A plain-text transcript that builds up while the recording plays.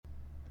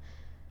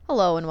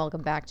Hello and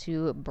welcome back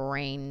to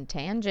Brain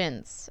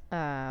Tangents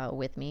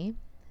with me,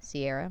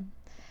 Sierra.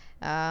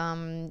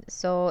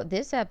 So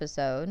this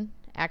episode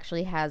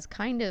actually has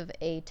kind of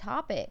a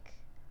topic.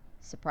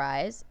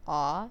 Surprise,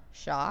 awe,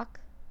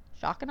 shock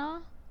and awe?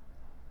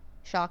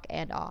 Shock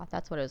and awe.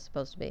 That's what it was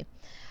supposed to be.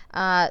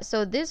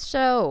 So this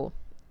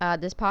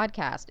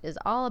podcast is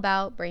all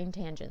about brain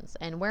tangents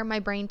and where my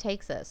brain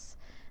takes us.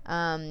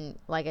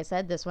 Like I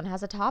said, this one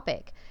has a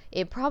topic.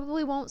 It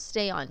probably won't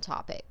stay on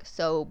topic,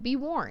 so be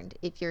warned.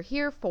 If you're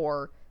here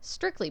for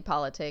strictly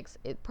politics,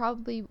 it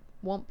probably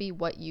won't be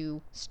what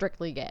you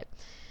strictly get.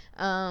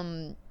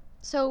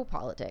 So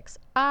politics.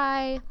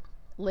 I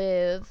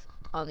live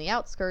on the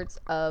outskirts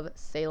of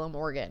Salem,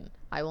 Oregon.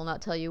 I will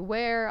not tell you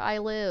where I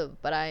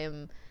live, but I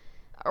am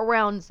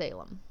around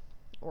Salem,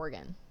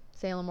 Oregon.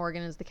 Salem,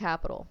 Oregon is the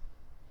capital.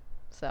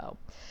 So,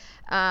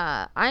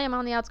 I am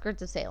on the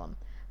outskirts of Salem.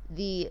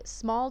 The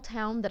small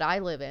town that I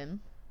live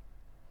in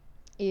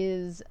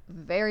is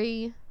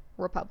very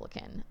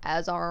Republican,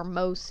 as are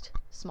most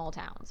small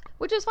towns,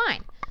 which is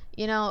fine.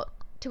 You know,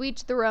 to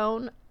each their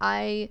own.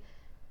 I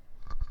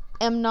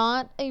am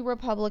not a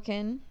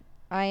Republican.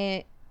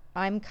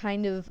 I'm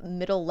kind of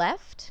middle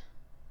left.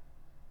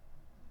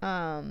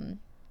 As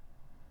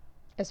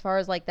far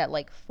as like that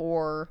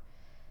four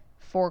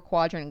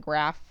quadrant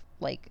graph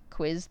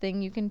quiz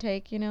thing you can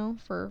take,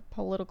 for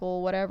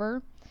political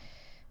whatever.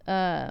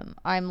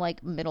 I'm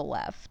like middle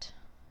left.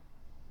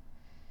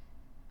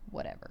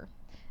 Whatever.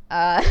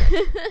 Uh,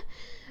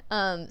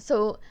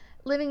 so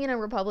living in a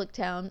republic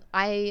town,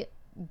 I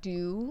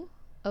do,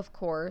 of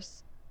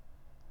course,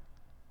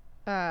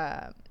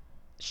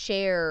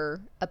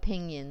 share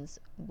opinions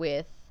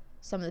with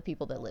some of the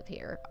people that live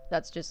here.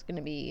 That's just going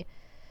to be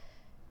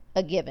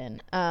a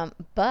given.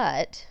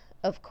 But,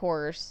 of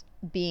course,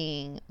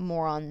 being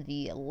more on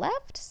the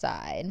left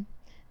side,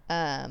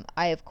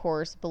 I, of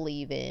course,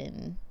 believe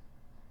in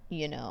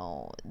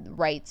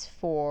rights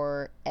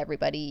for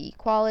everybody,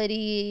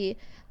 equality,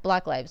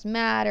 Black Lives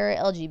Matter,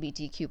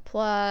 LGBTQ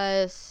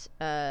plus,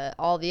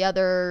 all the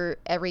other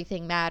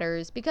everything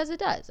matters, because it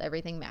does.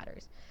 Everything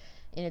matters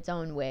in its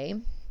own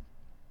way.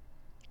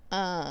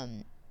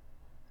 But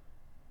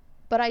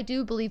I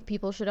do believe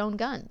people should own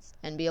guns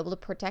and be able to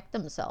protect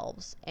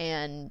themselves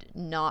and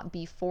not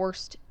be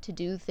forced to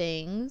do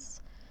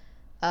things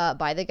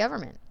by the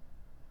government.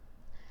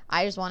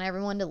 I just want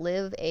everyone to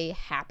live a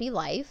happy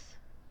life.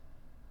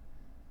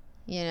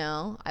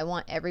 I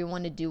want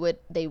everyone to do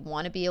what they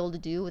want to be able to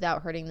do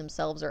without hurting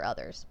themselves or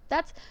others.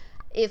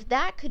 If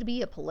that could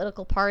be a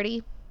political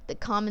party, the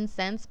common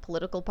sense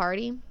political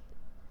party,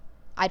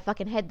 I'd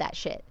fucking head that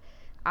shit.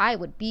 I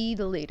would be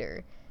the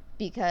leader,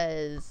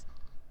 because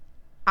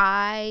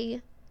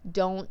I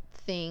don't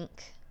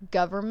think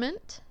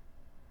government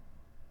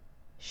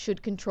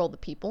should control the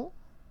people,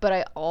 but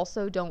I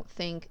also don't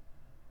think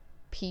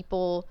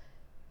people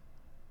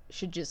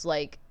should just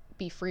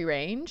be free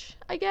range,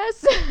 I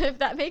guess, if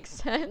that makes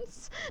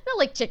sense. Not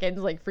like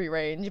chickens, free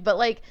range, but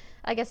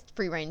I guess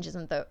free range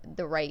isn't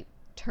the right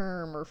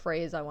term or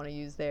phrase I want to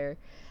use there.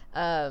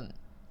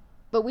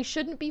 But we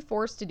shouldn't be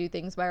forced to do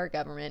things by our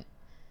government.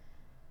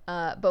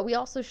 But we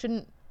also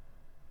shouldn't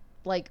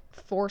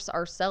force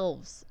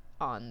ourselves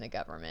on the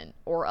government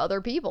or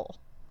other people.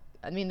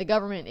 I mean, the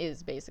government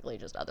is basically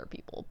just other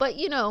people. But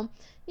you know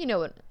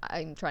what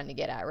I'm trying to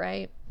get at,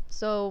 right?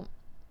 So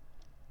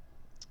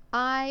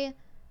I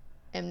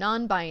am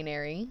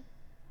non-binary,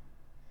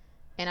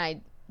 and I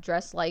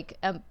dress like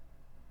a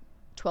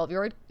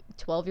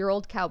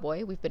 12-year-old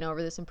cowboy. We've been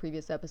over this in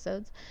previous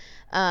episodes,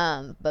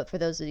 but for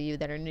those of you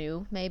that are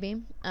new,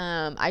 maybe,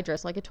 I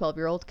dress like a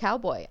 12-year-old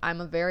cowboy.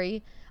 I'm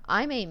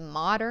a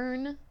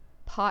modern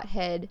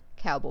pothead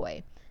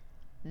cowboy.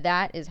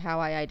 That is how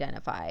I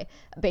identify,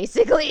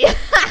 basically.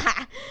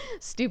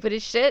 Stupid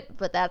as shit,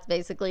 but that's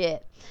basically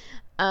it.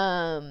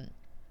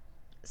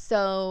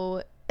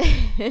 So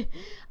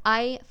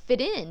I fit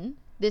in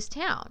this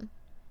town.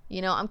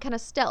 I'm kind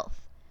of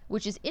stealth,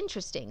 which is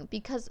interesting,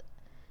 because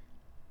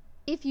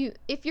if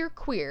you're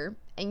queer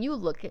and you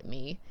look at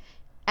me,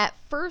 at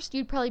first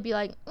you'd probably be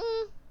like,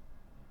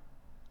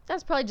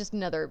 that's probably just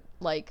another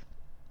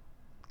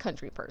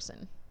country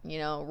person,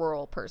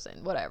 rural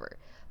person, whatever.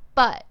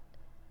 But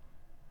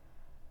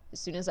as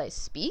soon as I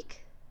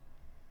speak,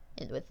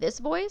 and with this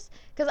voice,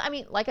 because I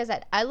mean, like I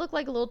said, I look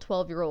like a little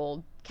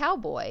 12-year-old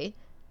cowboy,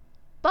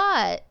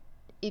 but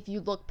if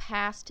you look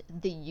past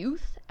the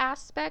youth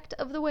aspect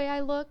of the way I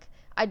look,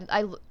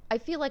 I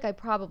feel like I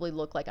probably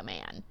look like a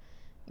man.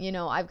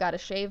 I've got a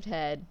shaved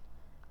head.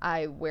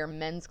 I wear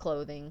men's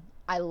clothing.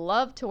 I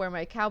love to wear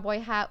my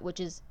cowboy hat, which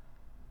is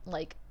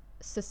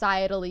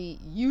societally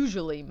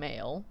usually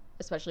male,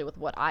 especially with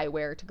what I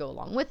wear to go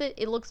along with it.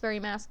 It looks very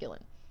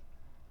masculine.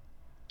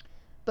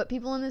 But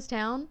people in this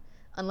town,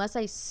 unless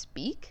I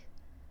speak,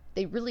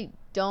 they really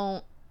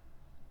don't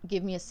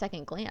give me a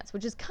second glance,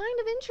 which is kind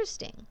of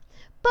interesting.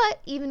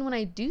 But even when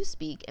I do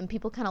speak and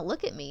people kind of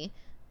look at me,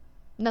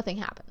 nothing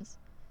happens.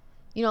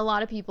 A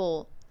lot of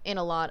people in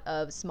a lot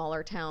of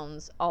smaller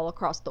towns all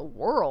across the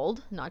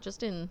world, not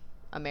just in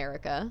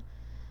America,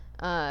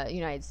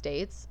 United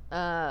States,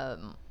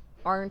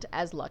 aren't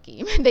as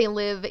lucky. They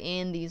live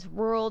in these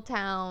rural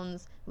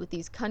towns with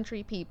these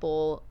country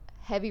people,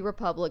 heavy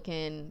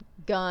Republican,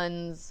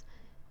 guns,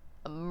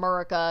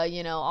 America,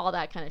 all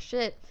that kind of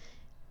shit.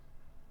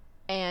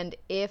 And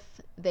if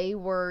they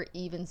were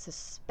even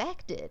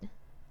suspected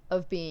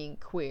of being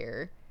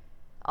queer,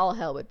 all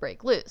hell would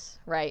break loose,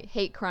 right?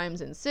 Hate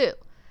crimes ensue.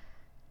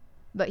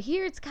 But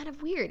here it's kind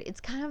of weird. It's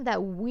kind of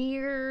that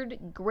weird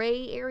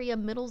gray area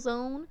middle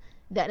zone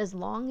that as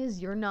long as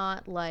you're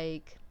not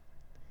like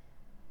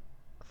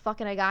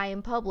fucking a guy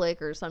in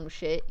public or some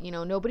shit,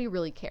 nobody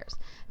really cares.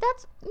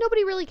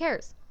 Nobody really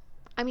cares.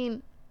 I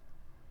mean,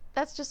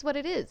 that's just what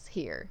it is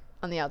here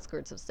on the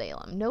outskirts of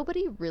Salem.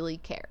 Nobody really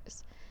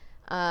cares.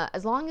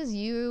 As long as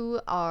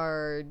you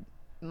are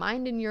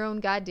minding your own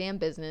goddamn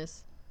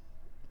business,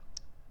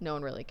 no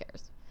one really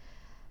cares.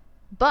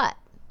 But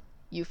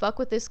you fuck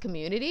with this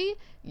community,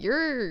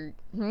 you're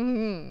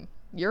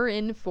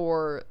in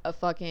for a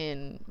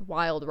fucking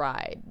wild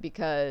ride,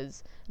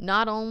 because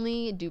not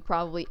only do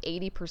probably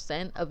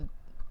 80% of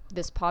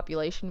this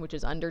population, which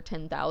is under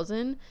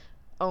 10,000,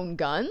 own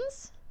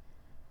guns,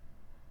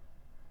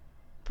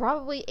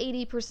 probably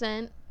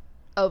 80%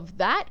 of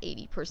that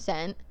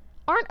 80%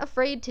 aren't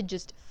afraid to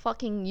just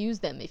fucking use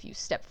them if you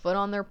step foot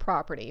on their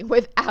property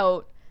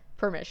without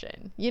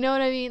permission. You know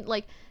what I mean?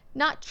 Like,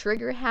 not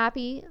trigger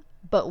happy,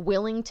 but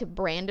willing to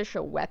brandish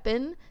a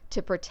weapon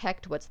to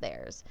protect what's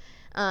theirs.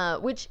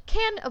 Which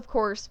can, of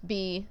course,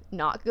 be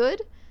not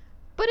good,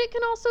 but it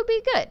can also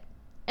be good.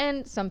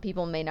 And some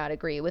people may not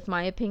agree with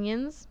my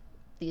opinions.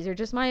 These are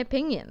just my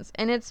opinions.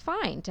 And it's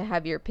fine to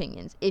have your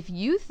opinions. If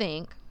you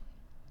think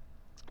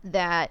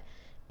that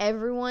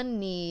everyone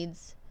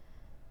needs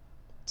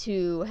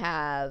to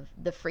have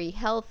the free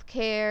health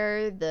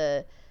care,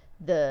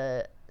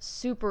 the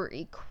super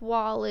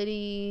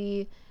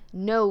equality,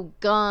 no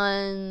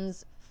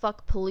guns,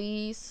 fuck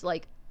police,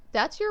 like,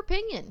 that's your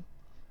opinion.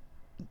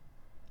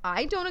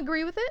 I don't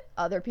agree with it.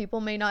 Other people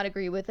may not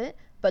agree with it,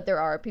 but there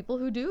are people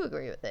who do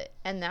agree with it.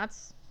 And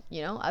that's,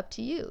 up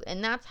to you.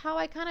 And that's how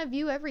I kind of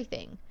view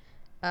everything.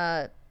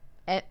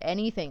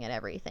 Anything and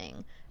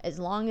everything. As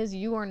long as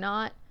you are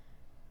not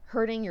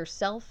hurting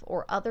yourself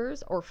or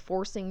others or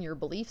forcing your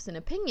beliefs and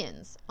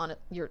opinions on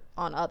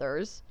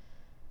others,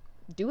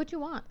 do what you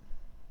want.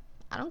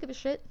 I don't give a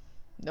shit.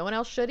 No one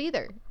else should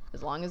either,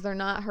 as long as they're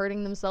not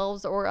hurting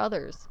themselves or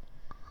others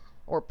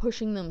or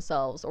pushing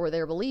themselves or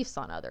their beliefs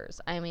on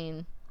others. I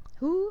mean,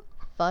 who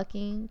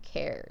fucking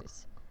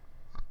cares?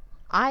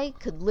 I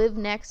could live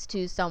next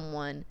to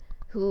someone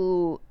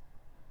who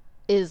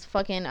is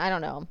fucking, I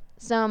don't know,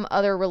 some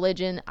other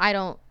religion. I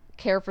don't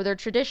care for their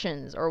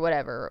traditions or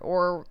whatever,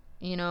 or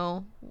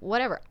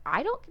whatever.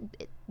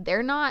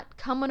 They're not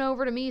coming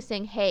over to me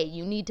saying, hey,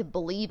 you need to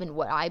believe in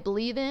what I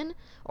believe in,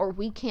 or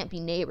we can't be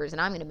neighbors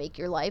and I'm going to make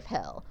your life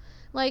hell.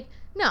 Like,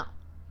 no.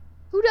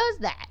 Who does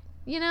that?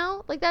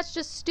 Like, that's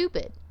just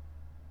stupid.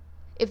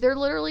 If they're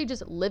literally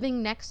just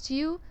living next to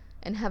you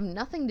and have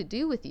nothing to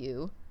do with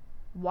you,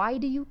 why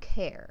do you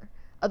care?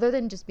 Other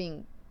than just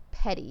being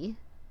petty,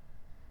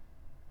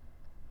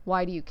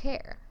 why do you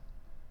care?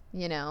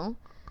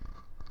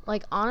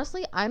 Like,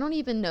 honestly, I don't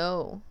even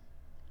know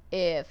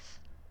if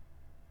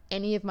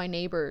any of my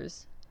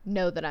neighbors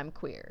know that I'm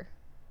queer.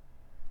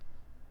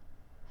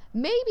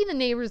 Maybe the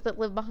neighbors that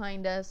live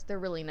behind us, they're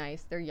really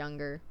nice. They're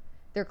younger.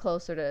 They're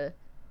closer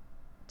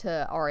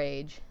to our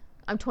age.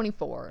 I'm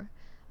 24.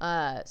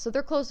 So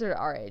they're closer to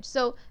our age.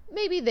 So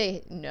maybe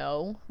they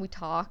know. We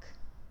talk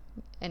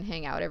and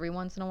hang out every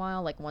once in a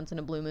while, like once in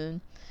a blue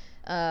moon.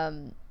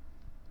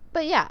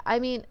 But yeah, I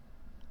mean,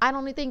 I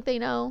don't think they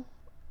know.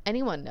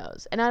 Anyone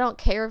knows. And I don't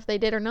care if they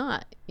did or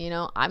not.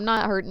 I'm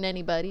not hurting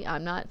anybody.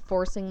 I'm not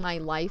forcing my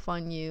life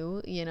on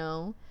you.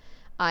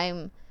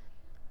 I'm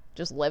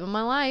just living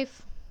my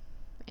life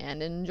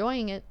and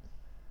enjoying it.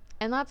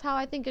 And that's how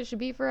I think it should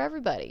be for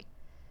everybody.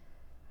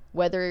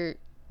 Whether,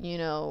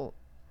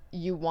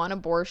 you want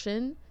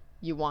abortion,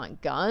 you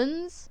want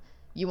guns,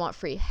 you want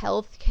free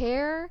health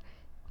care,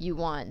 you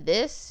want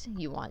this,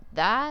 you want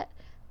that.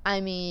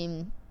 I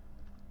mean,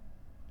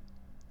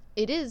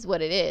 it is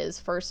what it is,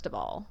 first of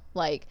all.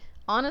 Like,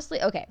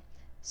 honestly, okay.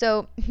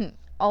 So,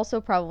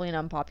 also probably an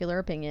unpopular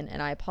opinion,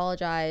 and I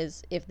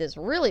apologize if this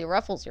really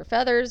ruffles your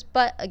feathers,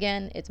 but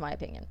again, it's my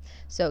opinion.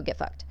 So, get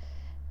fucked.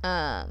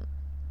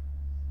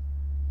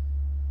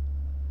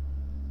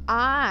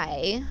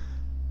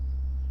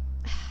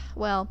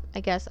 Well,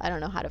 I guess I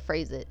don't know how to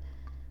phrase it.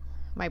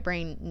 My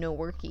brain no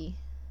worky.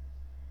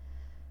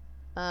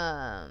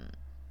 Fuck.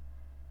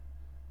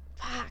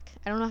 I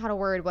don't know how to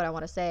word what I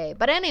want to say.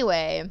 But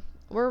anyway,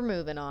 we're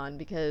moving on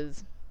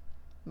because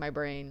my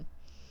brain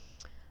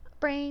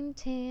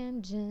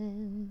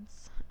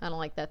tangents. I don't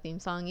like that theme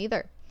song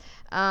either.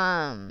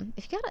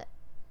 If you got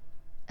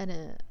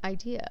an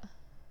idea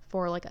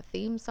for like a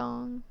theme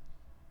song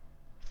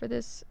for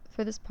this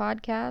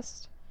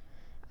podcast,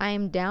 I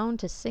am down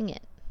to sing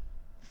it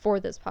for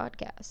this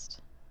podcast.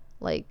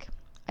 Like,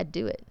 I'd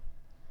do it.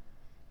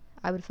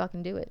 I would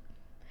fucking do it.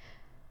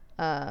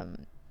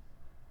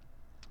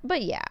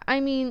 But yeah, I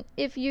mean,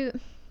 if you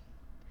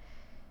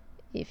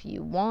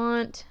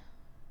want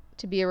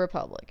to be a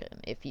Republican,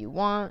 if you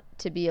want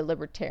to be a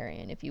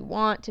Libertarian, if you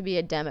want to be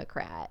a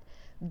Democrat,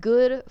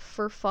 good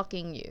for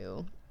fucking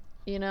you.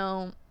 You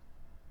know,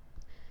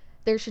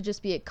 there should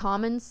just be a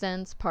common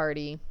sense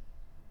party,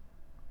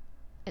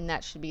 and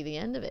that should be the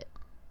end of it.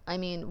 I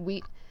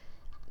mean,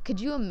 could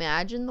you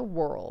imagine the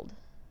world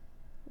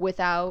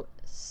without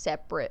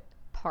separate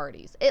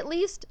parties? At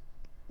least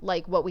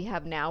like what we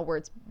have now, where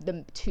it's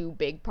the two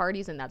big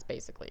parties and that's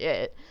basically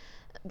it.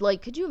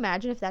 Like, could you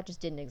imagine if that just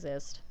didn't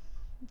exist?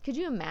 Could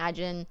you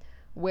imagine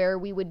where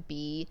we would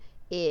be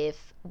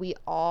if we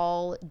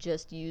all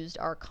just used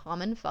our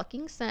common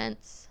fucking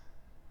sense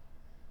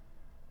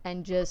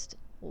and just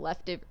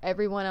left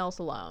everyone else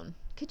alone?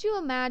 Could you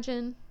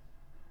imagine?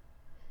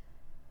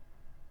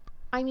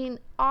 I mean,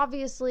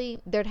 obviously,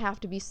 there'd have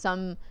to be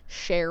some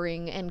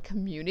sharing and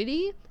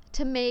community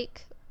to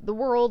make the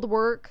world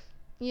work,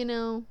 you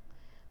know,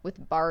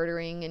 with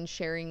bartering and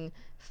sharing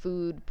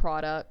food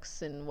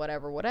products and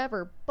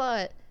whatever.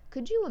 But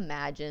could you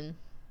imagine?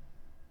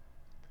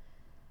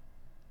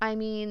 I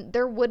mean,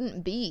 there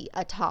wouldn't be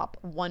a top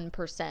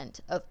 1%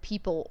 of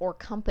people or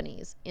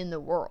companies in the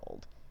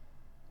world.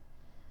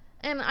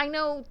 And I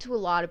know to a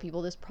lot of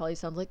people this probably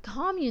sounds like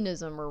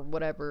communism or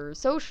whatever,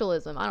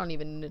 socialism. I don't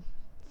even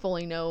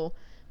fully know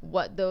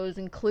what those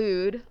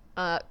include.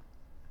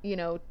 You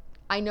know,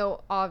 I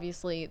know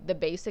obviously the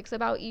basics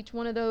about each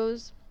one of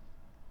those,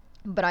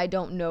 but I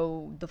don't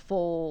know the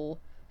full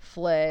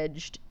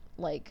fledged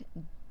like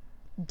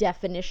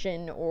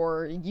definition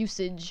or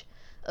usage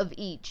of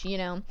each, you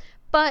know.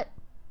 But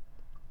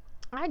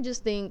I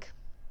just think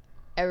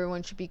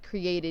everyone should be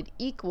created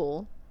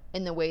equal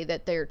in the way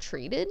that they're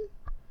treated,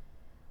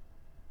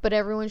 but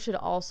everyone should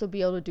also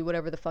be able to do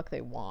whatever the fuck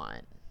they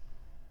want.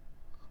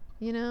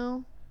 You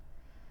know?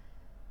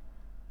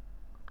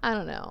 I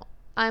don't know.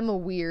 I'm a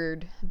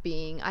weird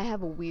being. I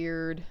have a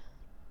weird,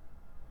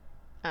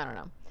 I don't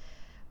know.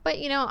 But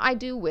you know, I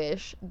do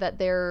wish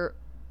that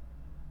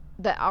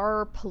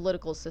our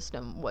political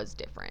system was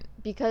different,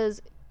 because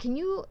can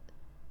you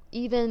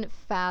even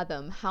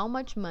fathom how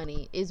much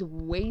money is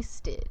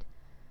wasted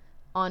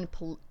on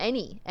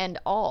any and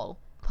all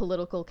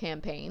political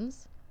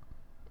campaigns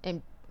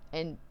and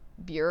and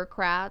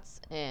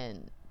bureaucrats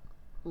and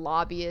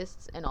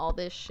lobbyists and all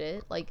this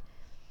shit? Like,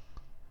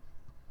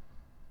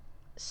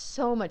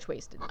 so much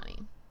wasted money.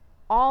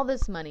 All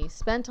this money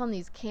spent on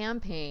these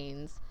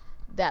campaigns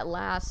that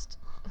last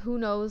who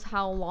knows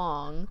how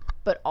long,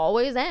 but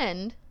always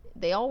end.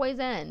 They always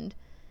end.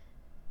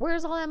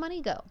 Where's all that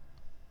money go?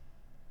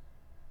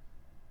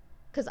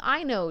 Because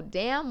I know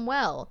damn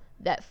well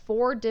that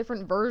 4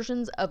 different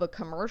versions of a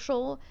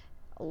commercial,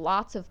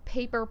 lots of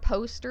paper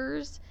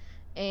posters,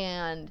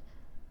 and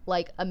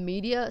like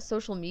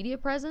social media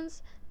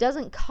presence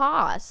doesn't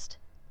cost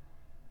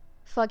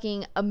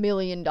fucking $1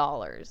 million.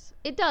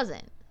 It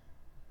doesn't.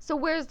 So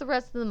where's the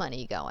rest of the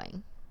money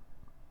going?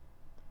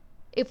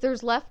 If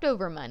there's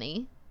leftover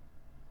money,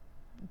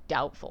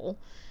 doubtful.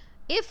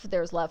 If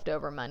there's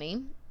leftover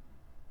money,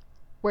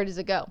 where does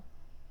it go?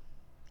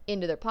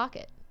 Into their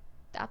pocket.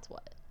 That's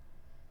what.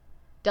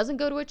 Doesn't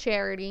go to a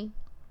charity,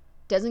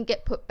 doesn't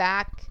get put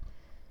back,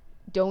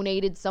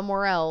 donated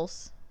somewhere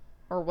else,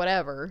 or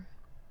whatever.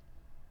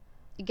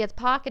 It gets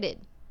pocketed.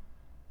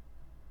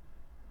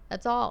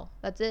 That's all.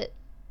 That's it.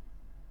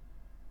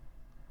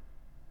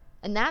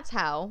 And that's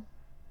how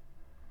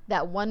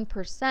that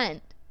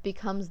 1%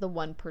 becomes the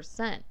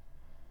 1%.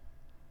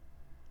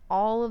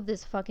 All of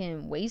this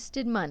fucking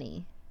wasted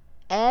money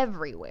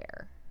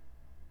everywhere,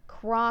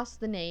 across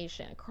the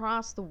nation,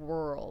 across the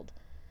world,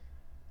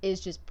 is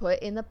just put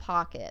in the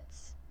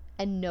pockets,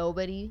 and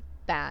nobody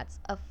bats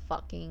a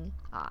fucking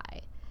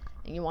eye.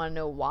 And you want to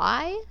know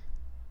why?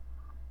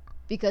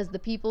 Because the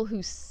people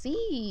who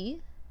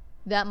see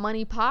that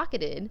money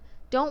pocketed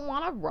don't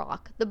want to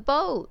rock the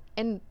boat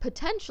and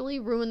potentially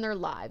ruin their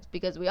lives,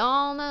 because we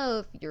all know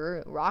if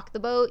you're rock the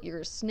boat, you're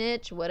a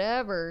snitch,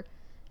 whatever,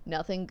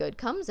 nothing good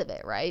comes of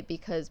it, right?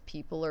 Because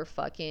people are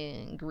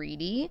fucking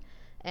greedy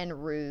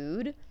and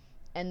rude,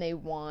 and they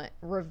want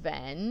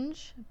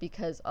revenge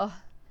because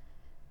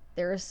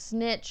they're a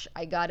snitch.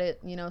 I got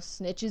it,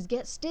 snitches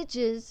get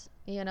stitches,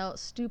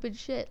 stupid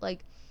shit.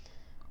 Like,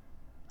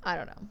 I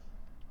don't know.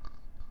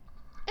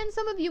 And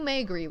some of you may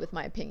agree with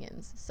my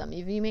opinions, some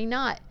of you may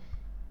not.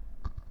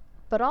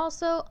 But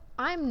also,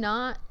 I'm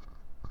not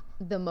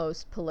the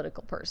most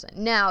political person.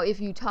 Now,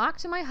 if you talk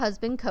to my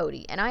husband,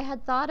 Cody, and I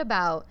had thought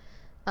about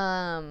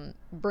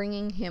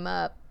bringing him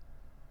up,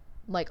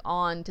 like,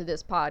 on to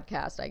this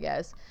podcast, I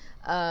guess,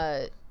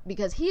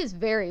 because he is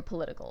very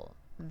political.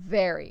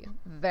 Very,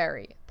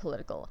 very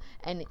political.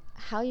 And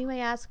how, you may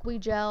ask, we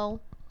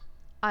gel?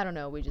 I don't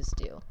know, we just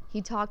do.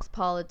 He talks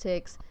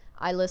politics.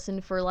 I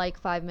listen for like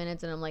 5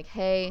 minutes and I'm like,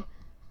 hey,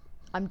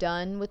 I'm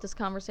done with this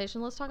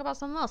conversation. Let's talk about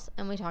something else.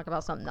 And we talk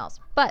about something else.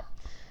 But,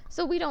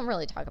 so we don't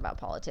really talk about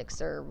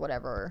politics or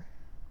whatever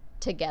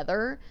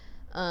together.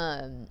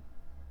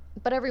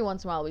 But every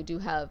once in a while we do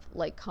have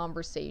like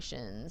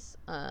conversations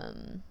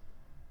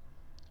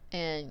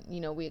and,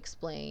 we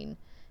explain,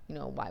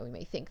 why we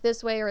may think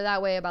this way or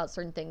that way about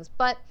certain things.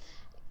 But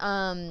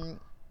I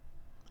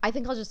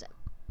think I'll just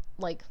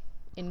like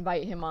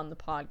invite him on the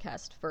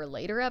podcast for a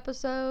later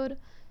episode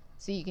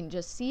so you can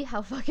just see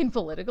how fucking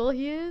political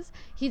he is.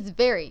 He's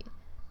very,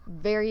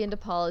 very into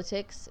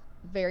politics,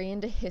 very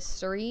into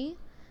history,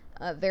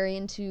 very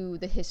into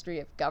the history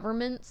of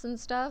governments and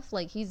stuff.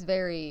 Like, he's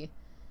very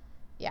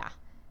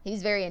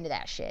into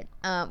that shit,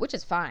 which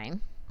is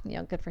fine.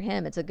 Good for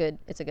him. It's a good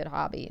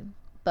hobby.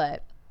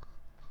 But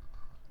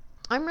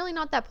I'm really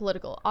not that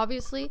political.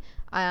 Obviously,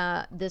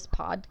 this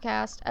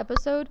podcast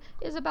episode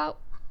is about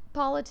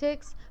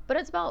politics, but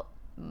it's about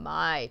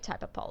my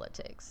type of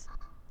politics,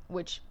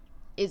 which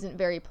isn't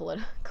very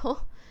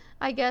political,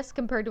 I guess,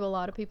 compared to a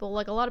lot of people.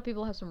 Like, a lot of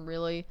people have some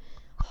really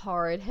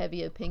hard,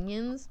 heavy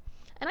opinions,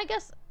 and I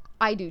guess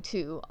I do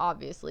too,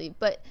 obviously,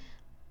 but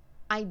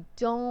I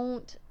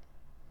don't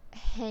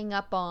hang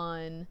up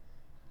on,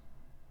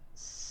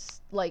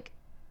 like,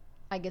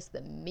 I guess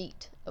the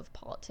meat of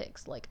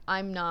politics. Like,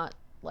 I'm not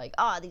like,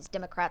 these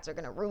Democrats are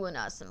gonna ruin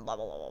us and blah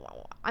blah blah blah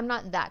blah. I'm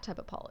not that type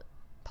of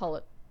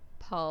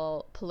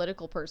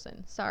political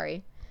person.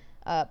 Sorry,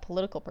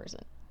 political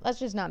person. That's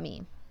just not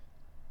me.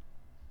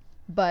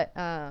 But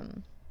I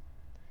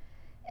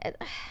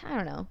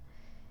don't know.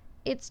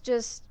 It's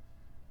just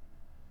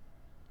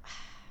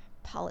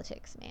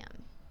politics,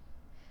 man.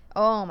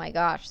 Oh my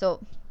gosh.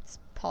 So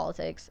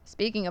politics.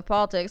 Speaking of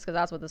politics, because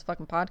that's what this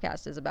fucking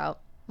podcast is about.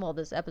 Well,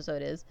 this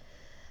episode is.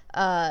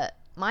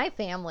 My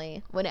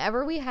family,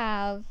 whenever we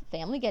have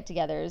family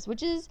get-togethers,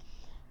 which is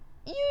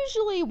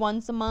usually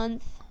once a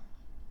month,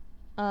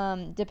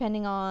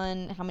 depending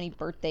on how many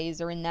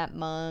birthdays are in that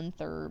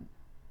month or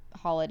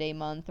holiday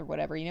month or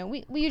whatever,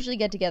 we usually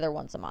get together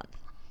once a month.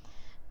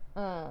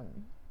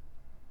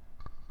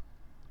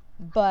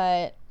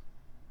 But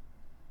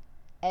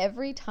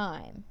every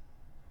time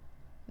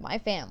my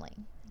family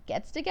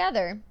gets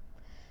together,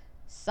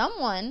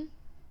 someone,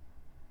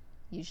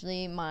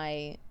 usually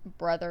my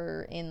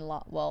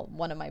brother-in-law, well,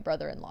 one of my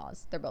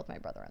brother-in-laws, they're both my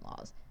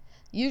brother-in-laws,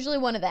 usually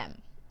one of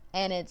them,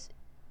 and it's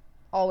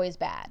always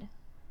bad.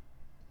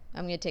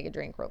 I'm going to take a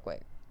drink real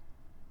quick.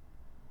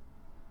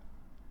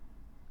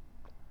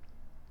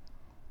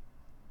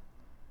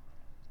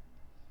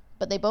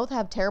 But they both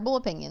have terrible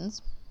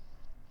opinions.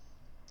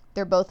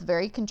 They're both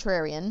very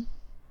contrarian.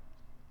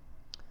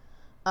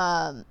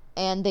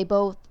 And they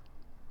both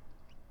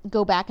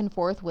go back and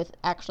forth with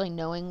actually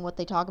knowing what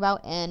they talk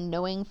about and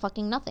knowing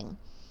fucking nothing.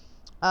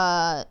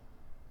 One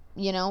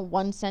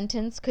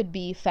sentence could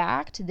be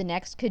fact, the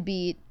next could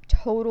be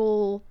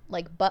total,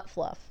 like, butt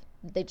fluff.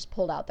 They just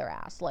pulled out their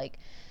ass, like,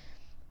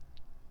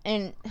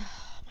 and,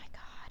 oh my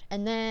God.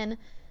 And then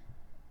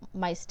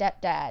my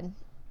stepdad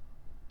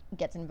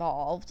gets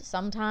involved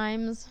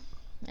sometimes,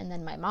 and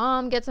then my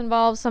mom gets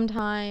involved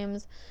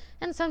sometimes,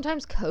 and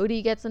sometimes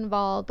Cody gets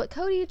involved, but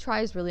Cody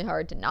tries really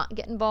hard to not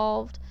get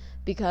involved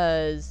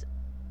because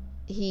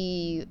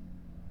he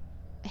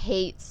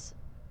hates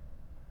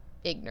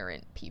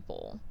ignorant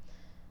people,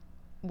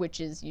 which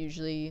is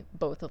usually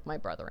both of my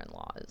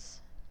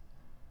brother-in-laws.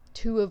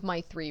 2 of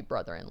my 3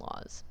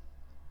 brother-in-laws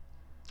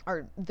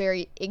are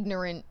very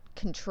ignorant,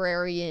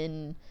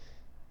 contrarian,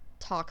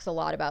 talks a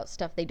lot about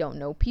stuff they don't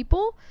know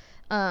people.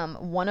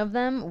 One of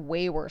them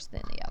way worse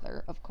than the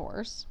other, of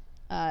course,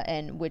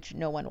 and which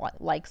no one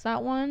likes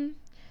that one.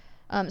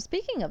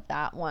 Speaking of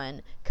that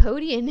one,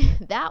 Cody and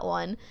that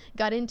one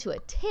got into a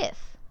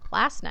tiff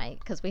last night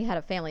because we had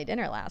a family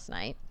dinner last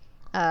night.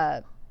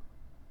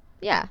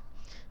 Yeah,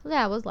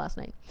 it was last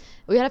night.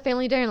 We had a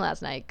family dinner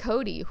last night.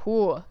 Cody,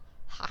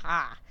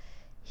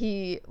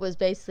 he was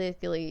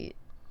basically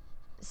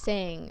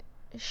saying,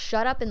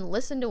 "Shut up and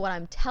listen to what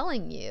I'm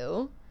telling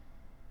you."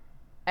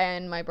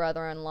 And my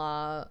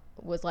brother-in-law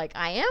was like,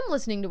 "I am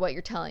listening to what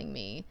you're telling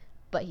me."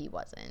 But he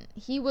wasn't.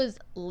 He was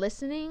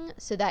listening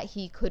so that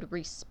he could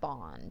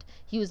respond.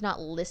 He was not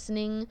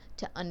listening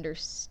to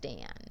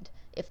understand,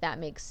 if that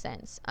makes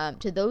sense.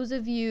 To those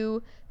of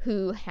you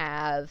who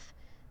have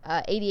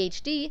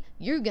ADHD,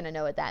 you're going to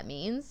know what that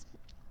means.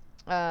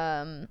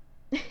 But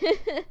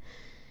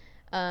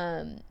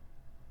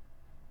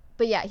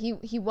yeah,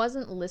 he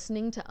wasn't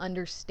listening to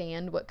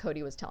understand what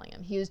Cody was telling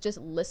him. He was just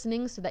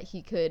listening so that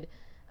he could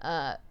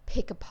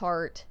pick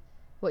apart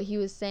what he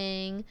was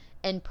saying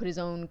and put his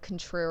own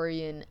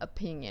contrarian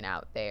opinion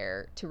out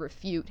there to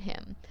refute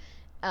him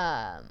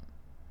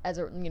as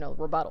a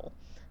rebuttal.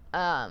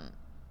 And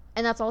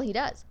that's all he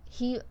does.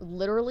 He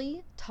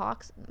literally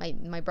talks,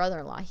 my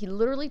brother-in-law, he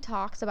literally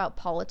talks about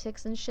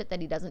politics and shit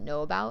that he doesn't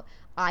know about,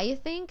 I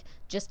think,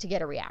 just to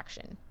get a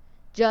reaction.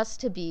 Just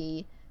to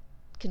be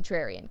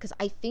contrarian. Because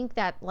I think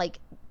that, like,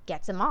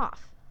 gets him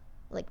off.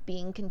 Like,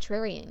 being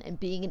contrarian and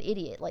being an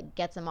idiot, like,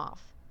 gets him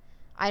off.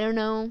 I don't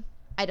know.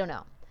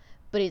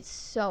 But it's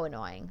so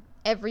annoying.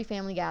 Every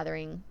family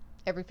gathering,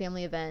 every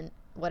family event,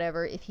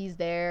 whatever, if he's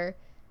there,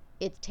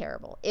 it's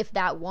terrible. If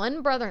that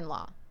one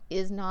brother-in-law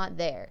is not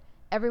there,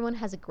 everyone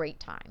has a great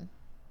time.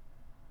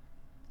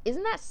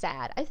 Isn't that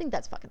sad? I think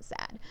that's fucking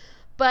sad.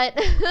 But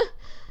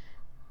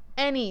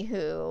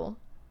anywho,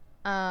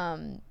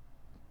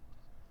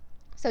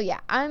 So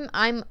yeah, I'm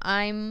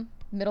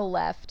middle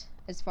left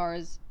as far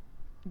as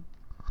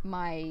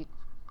my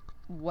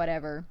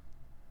whatever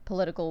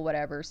political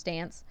whatever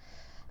stance.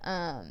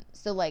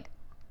 So like,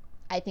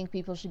 I think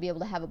people should be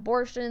able to have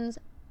abortions,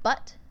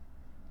 but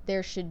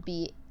there should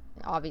be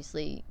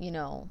obviously,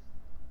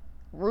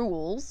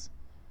 rules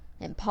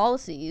and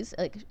policies.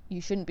 Like,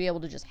 you shouldn't be able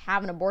to just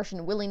have an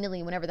abortion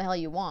willy-nilly whenever the hell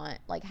you want,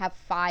 like have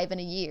 5 in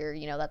a year.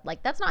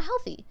 That's not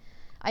healthy.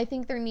 I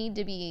think there need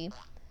to be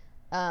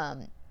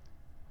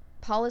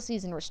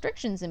policies and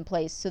restrictions in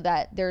place so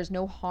that there's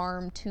no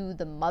harm to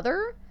the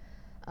mother,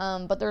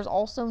 but there's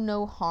also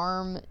no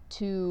harm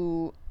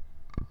to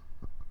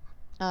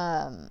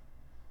the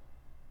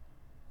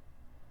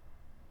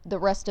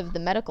rest of the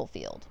medical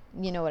field.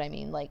 You know what I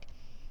mean? Like,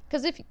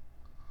 because if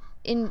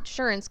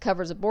insurance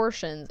covers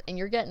abortions and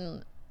you're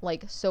getting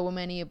like so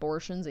many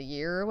abortions a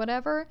year or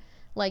whatever,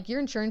 like your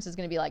insurance is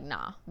going to be like,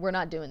 nah, we're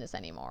not doing this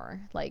anymore.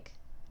 Like,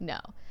 no.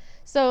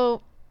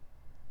 So,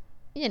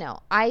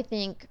 I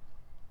think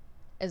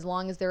as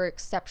long as there are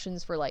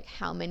exceptions for like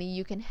how many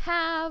you can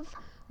have,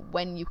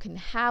 when you can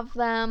have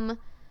them,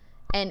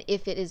 and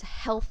if it is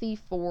healthy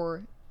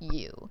for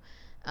you,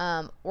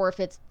 or if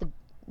it's the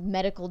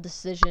medical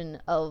decision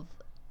of,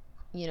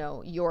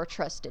 your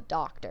trusted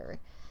doctor.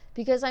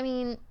 Because, I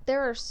mean,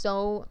 there are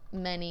so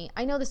many,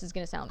 I know this is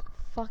going to sound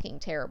fucking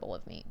terrible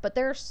of me, but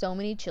there are so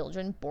many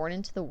children born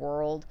into the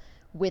world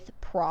with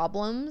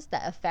problems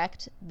that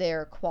affect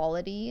their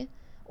quality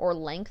or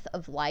length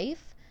of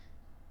life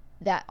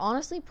that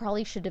honestly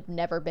probably should have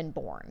never been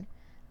born.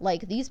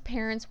 Like, these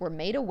parents were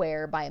made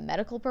aware by a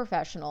medical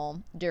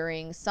professional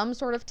during some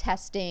sort of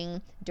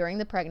testing during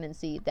the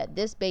pregnancy that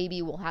this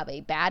baby will have a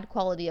bad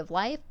quality of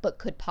life but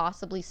could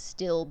possibly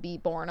still be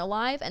born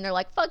alive, and they're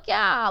like, fuck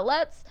yeah,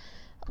 let's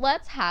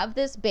have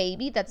this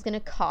baby that's going to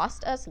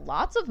cost us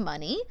lots of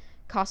money,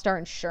 cost our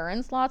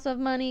insurance lots of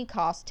money,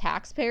 cost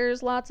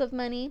taxpayers lots of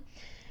money,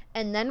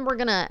 and then we're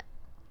going to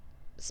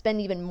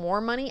spend even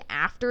more money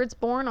after it's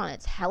born on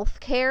its health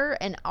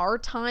care, and our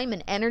time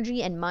and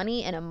energy and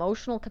money and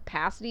emotional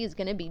capacity is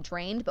going to be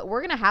drained, but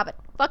we're going to have a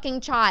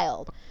fucking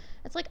child.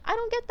 It's like, I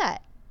don't get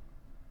that.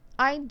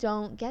 I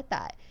don't get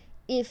that.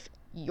 If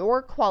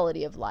your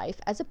quality of life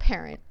as a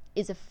parent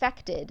is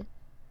affected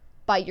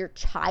by your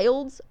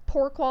child's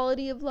poor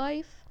quality of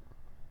life,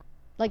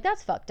 like,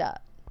 that's fucked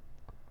up.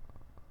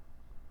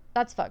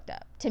 That's fucked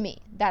up. To me,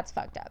 that's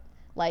fucked up.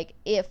 Like,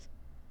 if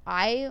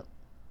I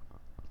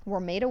were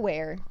made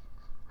aware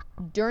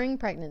during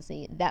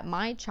pregnancy that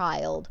my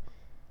child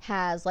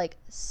has like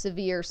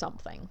severe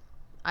something,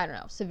 I don't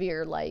know,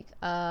 severe, like,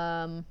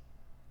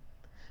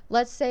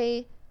 let's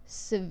say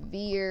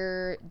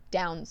severe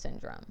Down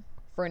syndrome,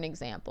 for an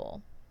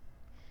example.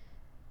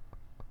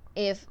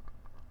 If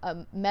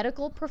a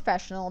medical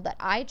professional that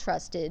I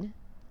trusted,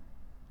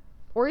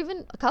 or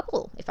even a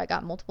couple, if I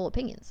got multiple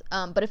opinions,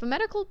 but if a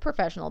medical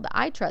professional that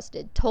I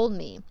trusted told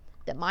me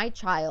that my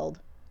child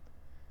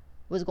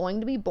was going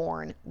to be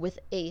born with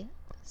a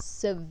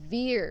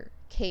severe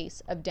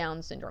case of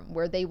Down syndrome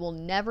where they will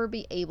never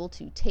be able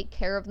to take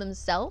care of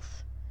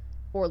themselves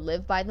or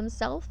live by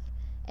themselves,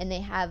 and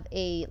they have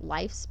a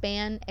life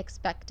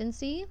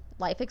expectancy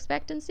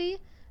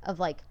of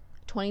like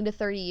 20 to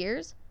 30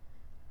 years,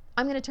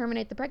 I'm going to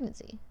terminate the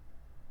pregnancy.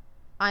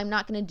 I'm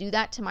not going to do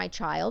that to my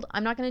child.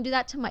 I'm not going to do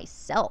that to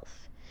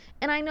myself.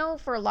 And I know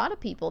for a lot of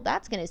people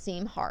that's going to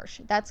seem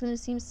harsh. That's going to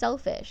seem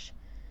selfish.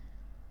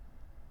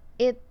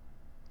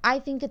 I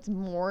think it's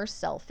more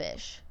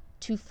selfish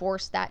to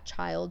force that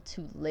child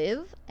to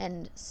live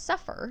and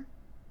suffer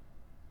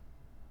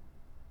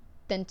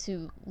than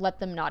to let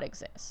them not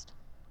exist.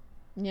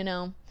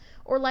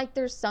 Or like,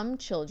 there's some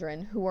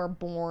children who are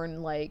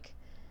born like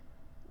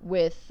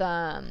with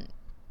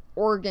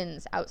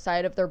organs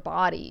outside of their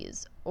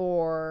bodies,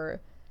 or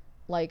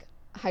like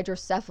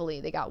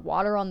hydrocephaly, they got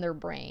water on their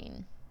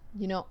brain,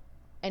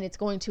 and it's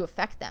going to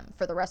affect them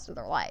for the rest of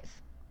their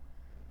life.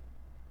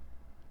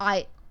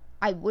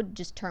 I would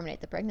just terminate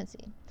the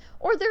pregnancy.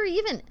 Or there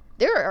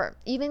are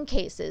even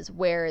cases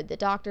where the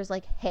doctor's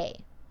like, hey,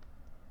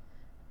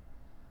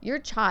 your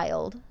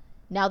child,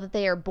 now that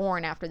they are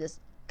born after this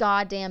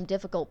goddamn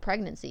difficult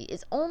pregnancy,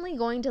 is only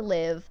going to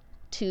live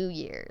 2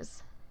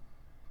 years.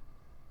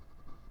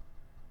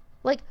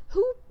 Like,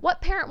 what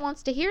parent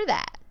wants to hear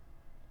that?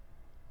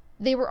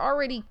 They were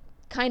already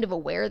kind of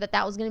aware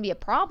that was going to be a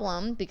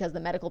problem because the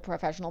medical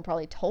professional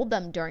probably told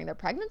them during their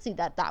pregnancy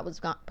that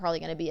was probably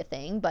going to be a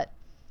thing, but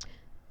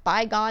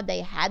by God,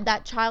 they had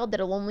that child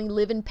that'll only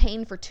live in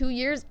pain for 2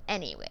 years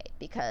anyway,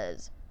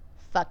 because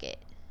fuck it.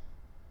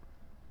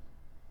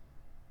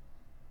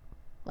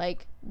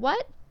 Like,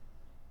 what?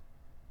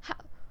 How?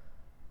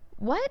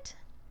 What?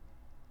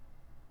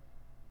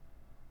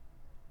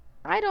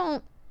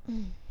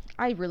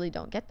 I really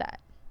don't get that.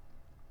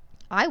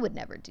 I would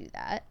never do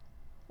that.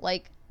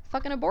 Like,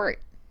 fucking abort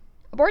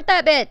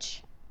that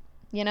bitch.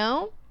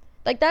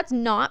 Like, that's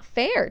not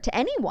fair to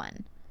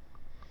anyone.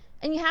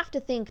 And you have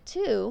to think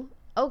too,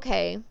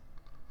 okay,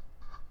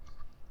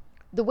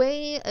 at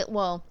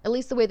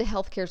least the way the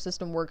healthcare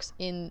system works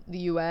in the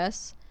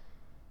US,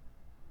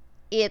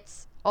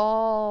 it's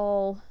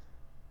all,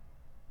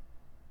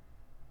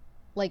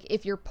 like,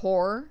 if you're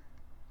poor,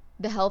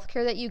 the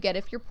healthcare that you get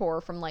if you're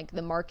poor from like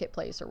the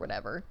marketplace or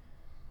whatever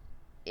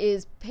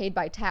is paid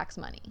by tax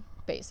money,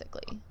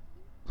 basically.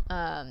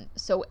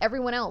 So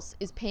everyone else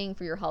is paying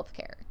for your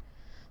healthcare.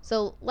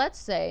 So let's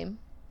say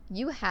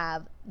you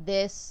have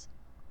this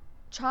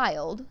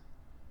child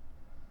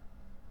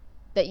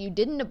that you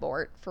didn't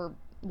abort for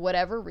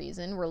whatever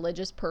reason,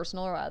 religious,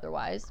 personal, or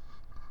otherwise,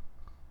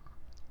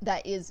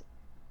 that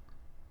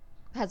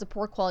has a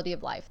poor quality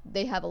of life.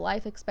 They have a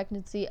life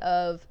expectancy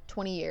of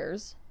 20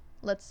 years,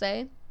 let's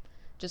say,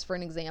 just for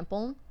an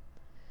example.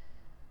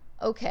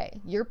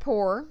 Okay, you're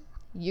poor.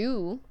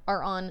 You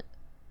are on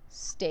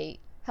state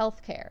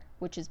health care,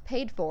 which is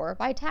paid for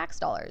by tax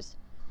dollars,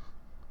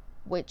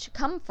 which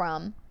come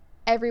from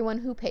everyone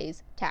who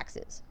pays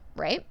taxes,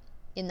 right?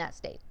 In that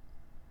state,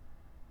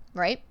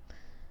 right?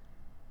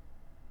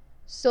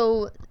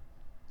 So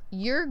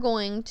you're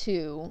going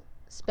to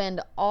spend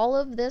all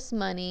of this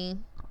money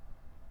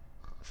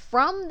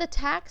from the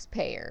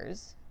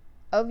taxpayers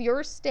of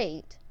your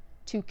state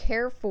to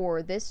care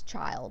for this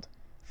child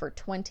for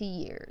 20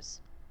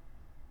 years.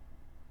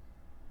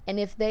 And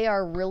if they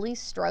are really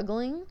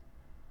struggling,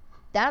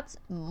 that's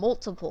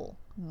multiple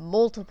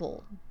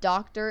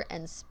doctor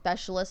and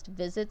specialist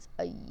visits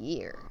a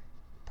year,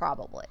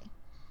 probably,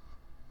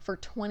 for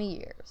 20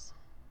 years.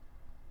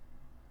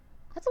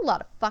 That's a lot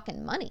of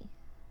fucking money.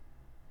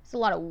 It's a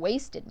lot of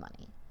wasted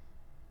money.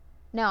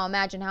 Now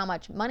imagine how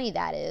much money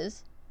that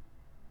is.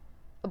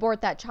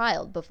 Abort that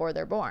child before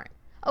they're born.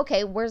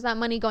 Okay, where's that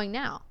money going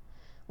now?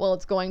 Well,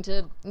 it's going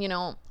to,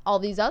 all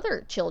these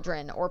other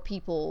children or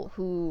people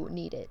who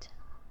need it.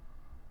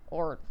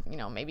 Or,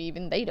 maybe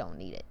even they don't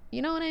need it.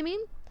 You know what I mean?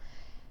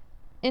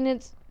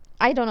 And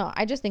I don't know.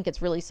 I just think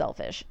it's really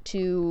selfish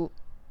to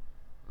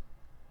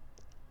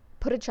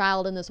put a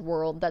child in this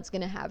world that's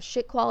going to have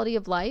shit quality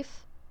of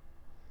life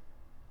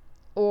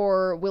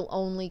or will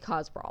only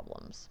cause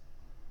problems.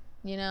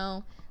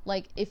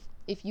 Like if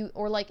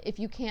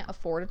you can't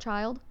afford a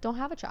child, don't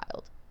have a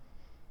child.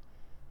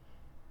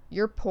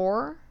 You're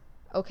poor,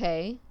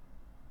 okay.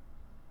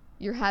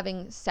 You're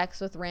having sex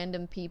with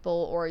random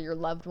people or your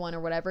loved one or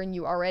whatever, and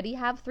you already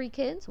have 3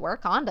 kids, wear a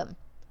condom.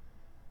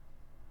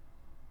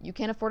 You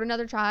can't afford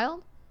another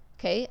child?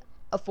 Okay,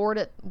 afford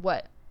it,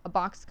 what? A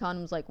box of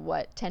condoms, like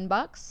what,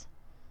 $10?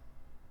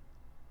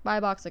 Buy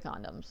a box of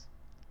condoms.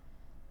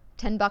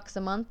 $10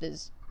 a month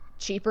is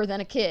cheaper than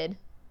a kid,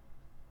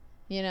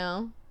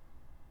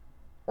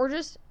 Or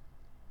just,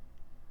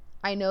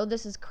 I know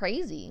this is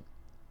crazy,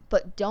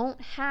 but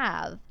don't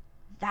have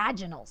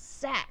vaginal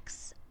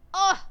sex.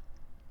 Ugh,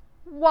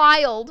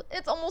 wild.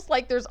 It's almost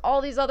like there's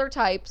all these other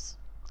types.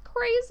 It's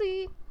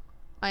crazy.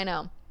 I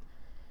know.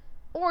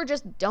 Or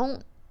just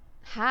don't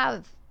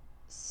have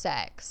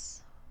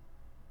sex.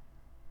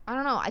 I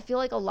don't know. I feel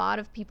like a lot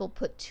of people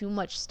put too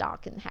much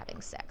stock in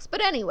having sex.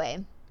 But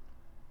anyway,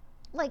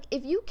 like,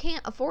 if you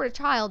can't afford a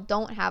child,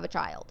 don't have a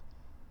child.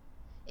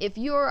 If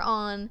you're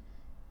on,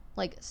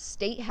 like,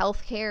 state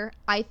health care,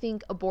 I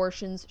think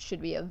abortions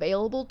should be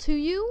available to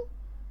you.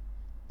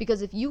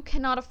 Because if you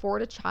cannot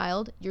afford a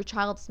child, your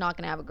child's not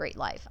going to have a great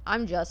life.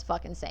 I'm just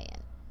fucking saying.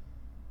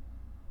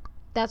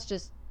 That's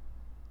just,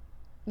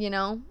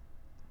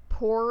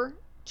 poor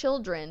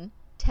children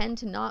tend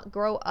to not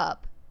grow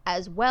up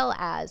as well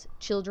as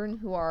children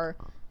who are,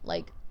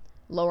 like,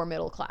 lower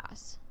middle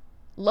class.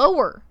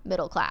 Lower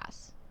middle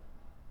class.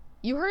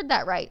 You heard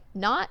that right.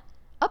 Not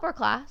upper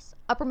class,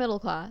 upper middle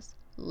class.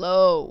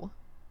 Low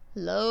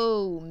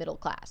middle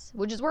class,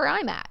 which is where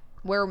I'm at,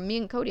 where me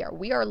and Cody are.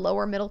 We are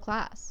lower middle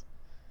class.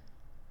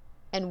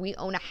 And we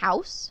own a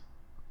house.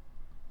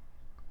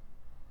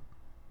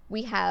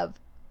 We have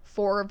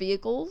 4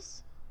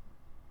 vehicles.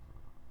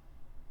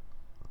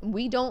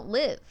 We don't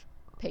live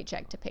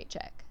paycheck to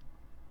paycheck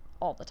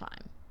all the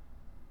time.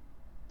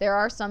 There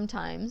are some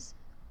times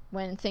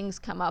when things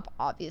come up,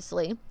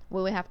 obviously,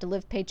 where we have to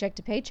live paycheck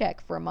to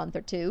paycheck for a month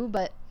or 2,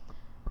 but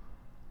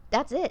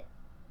that's it.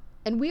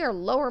 And we are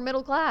lower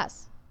middle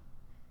class.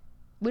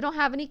 We don't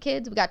have any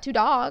kids. We got 2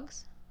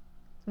 dogs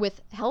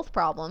with health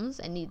problems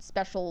and need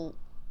special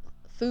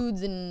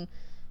foods and,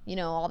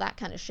 all that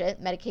kind of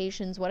shit,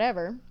 medications,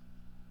 whatever.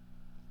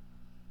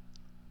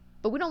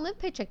 But we don't live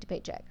paycheck to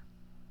paycheck.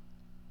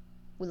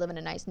 We live in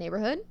a nice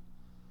neighborhood.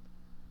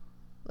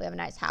 We have a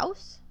nice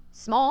house.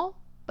 Small,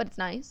 but it's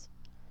nice.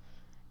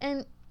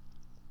 And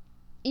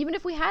even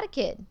if we had a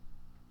kid,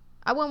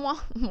 I wouldn't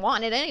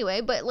want it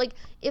anyway, but, like,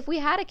 if we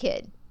had a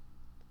kid,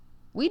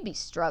 we'd be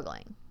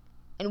struggling.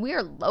 And we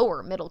are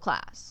lower middle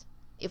class.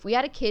 If we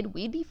had a kid,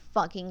 we'd be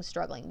fucking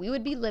struggling. We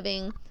would be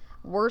living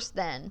worse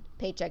than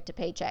paycheck to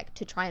paycheck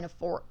to try and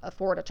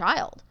afford a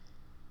child.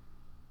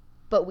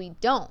 But we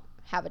don't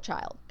have a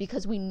child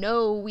because we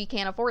know we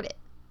can't afford it.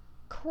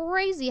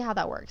 Crazy how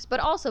that works. But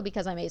also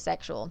because I'm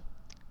asexual.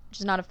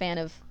 Just not a fan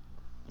of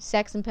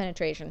sex and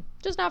penetration.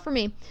 Just not for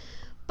me.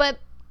 But,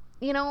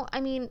 you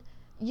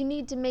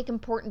need to make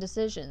important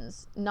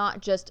decisions,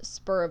 not just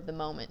spur of the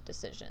moment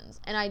decisions.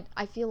 And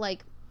I feel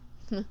like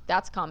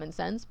That's common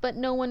sense, but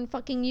no one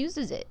fucking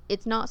uses it.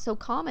 It's not so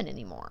common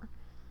anymore.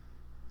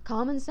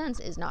 Common sense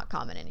is not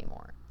common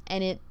anymore.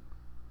 And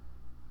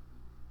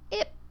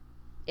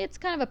it's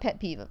kind of a pet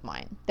peeve of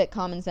mine that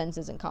common sense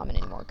isn't common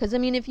anymore. Because, I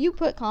mean, if you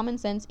put common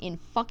sense in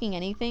fucking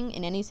anything,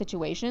 in any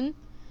situation,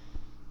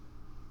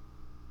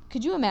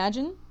 could you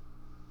imagine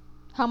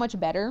how much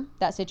better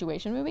that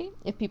situation would be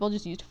if people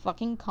just used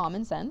fucking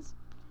common sense?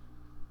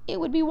 It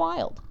would be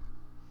wild.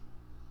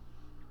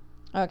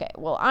 Okay,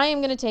 well, I am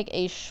going to take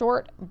a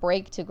short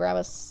break to grab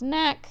a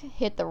snack,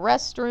 hit the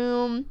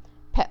restroom,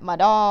 pet my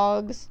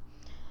dogs,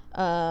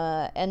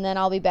 and then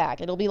I'll be back.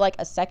 It'll be like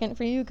a second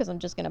for you because I'm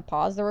just going to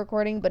pause the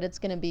recording, but it's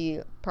going to be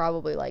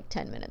probably like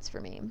 10 minutes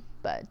for me.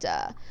 But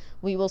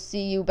we will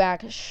see you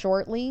back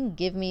shortly.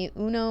 Give me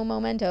uno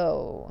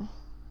momento.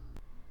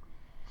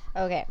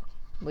 Okay,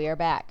 we are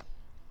back.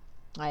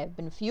 I have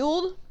been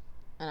fueled,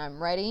 and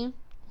I'm ready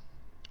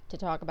to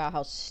talk about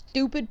how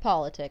stupid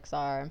politics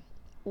are.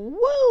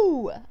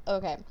 Woo!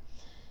 Okay,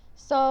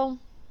 so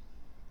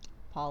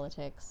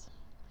politics.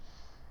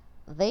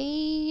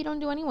 They don't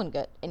do anyone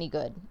any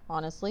good,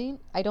 honestly.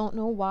 I don't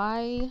know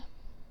why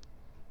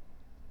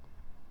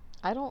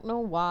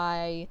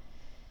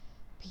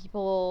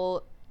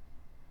people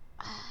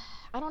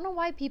I don't know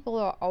why people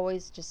are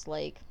always just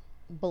like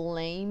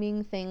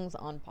blaming things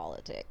on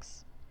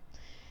politics.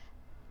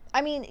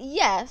 I mean,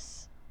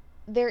 yes,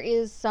 there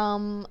is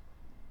some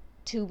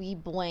to be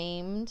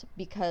blamed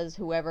because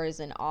whoever is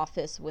in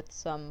office with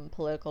some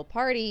political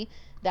party,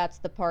 that's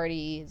the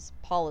party's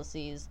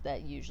policies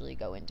that usually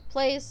go into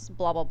place,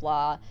 blah blah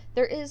blah.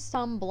 There is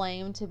some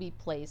blame to be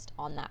placed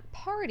on that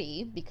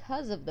party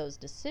because of those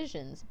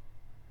decisions,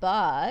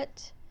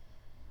 but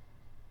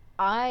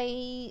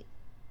I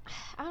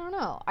don't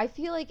know. I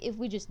feel like if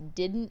we just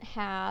didn't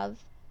have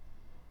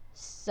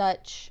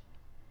such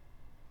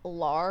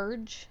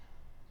large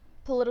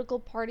political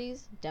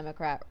parties,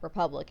 Democrat,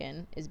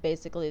 Republican, is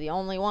basically the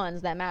only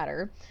ones that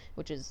matter,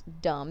 which is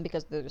dumb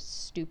because they're the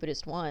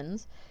stupidest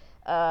ones.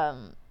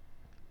 I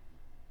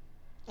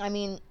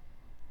mean,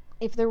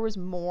 if there was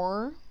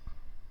more,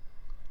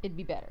 it'd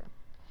be better.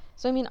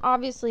 So, I mean,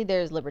 obviously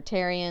there's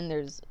libertarian,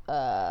 there's,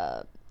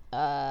 what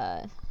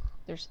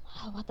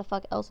the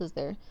fuck else is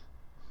there?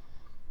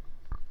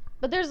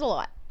 But there's a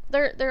lot.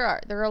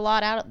 There are a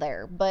lot out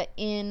there. But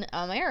in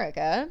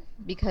America,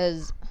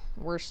 because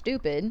we're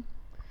stupid,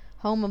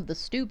 home of the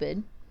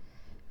stupid,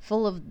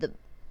 full of the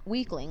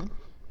weakling.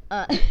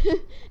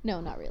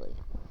 No, not really.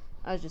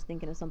 I was just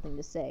thinking of something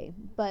to say.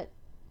 But,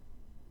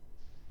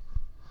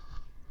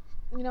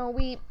 you know,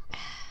 I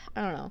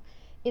don't know.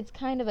 It's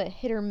kind of a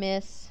hit or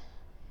miss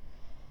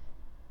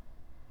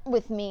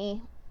with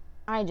me.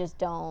 I just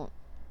don't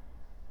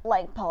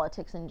like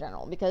politics in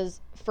general.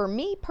 Because for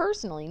me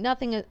personally,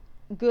 nothing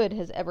good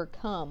has ever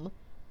come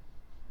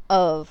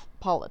of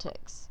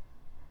politics.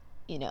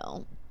 You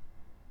know?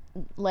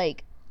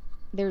 Like,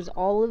 there's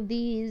all of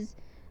these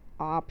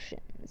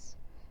options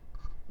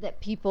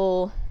that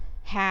people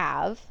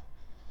have,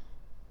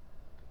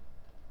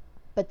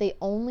 but they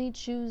only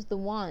choose the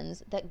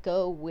ones that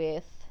go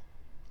with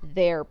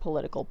their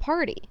political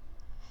party.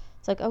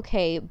 It's like,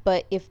 okay,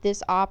 but if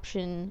this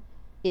option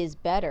is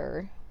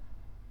better,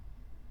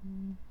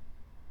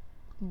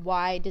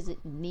 why does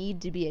it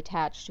need to be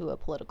attached to a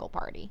political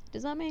party?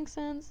 Does that make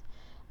sense?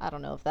 I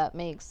don't know if that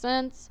makes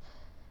sense.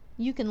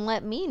 You can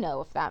let me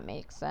know if that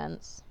makes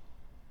sense.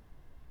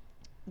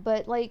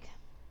 But, like,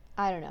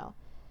 I don't know.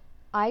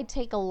 I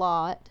take a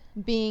lot,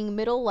 being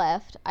middle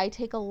left, I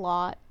take a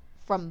lot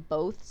from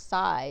both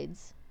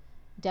sides,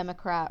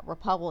 Democrat,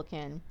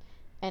 Republican,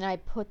 and I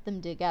put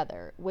them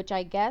together, which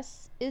I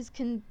guess is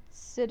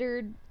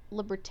considered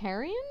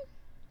libertarian?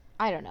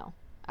 I don't know.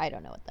 I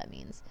don't know what that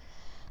means.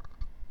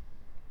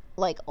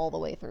 Like, all the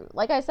way through.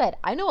 Like I said,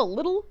 I know a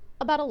little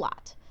about a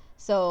lot.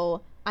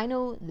 So, I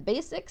know the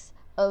basics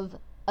of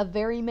a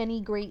very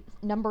many great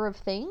number of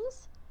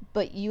things,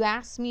 but you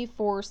asked me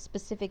for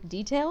specific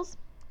details,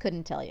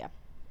 couldn't tell you.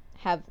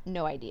 Have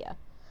no idea.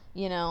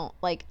 You know,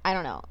 like, I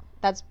don't know.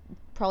 That's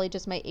probably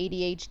just my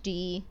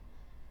ADHD,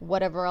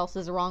 whatever else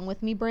is wrong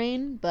with me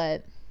brain,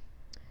 but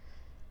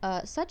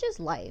such is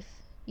life,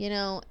 you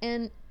know,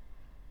 and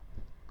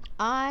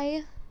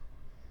I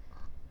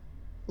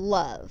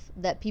love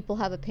that people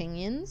have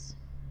opinions,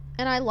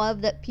 and I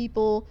love that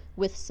people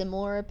with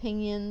similar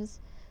opinions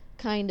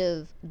kind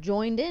of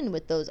joined in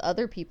with those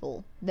other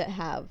people that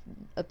have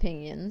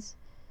opinions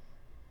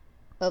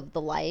of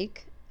the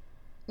like,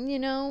 you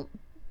know,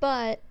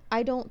 but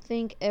I don't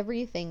think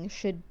everything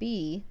should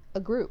be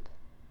a group.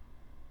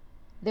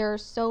 There are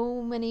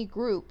so many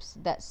groups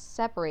that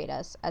separate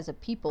us as a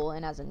people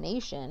and as a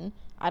nation.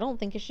 I don't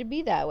think it should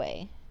be that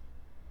way,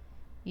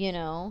 you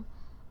know?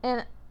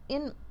 And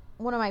in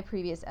one of my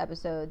previous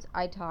episodes,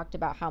 I talked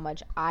about how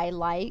much I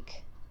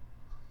like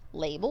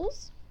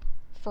labels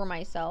for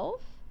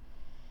myself.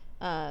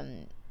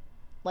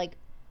 Like,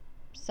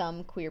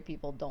 some queer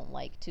people don't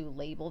like to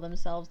label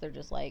themselves. They're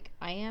just like,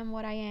 I am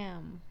what I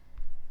am,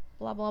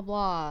 blah blah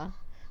blah,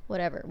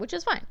 whatever, which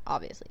is fine,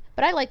 obviously,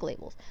 but I like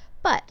labels.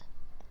 But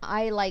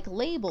I like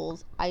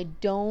labels. I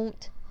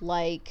don't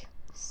like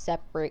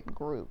separate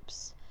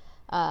groups.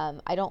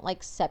 I don't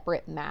like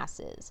separate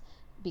masses,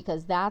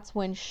 because that's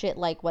when shit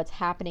like what's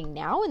happening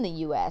now in the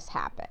US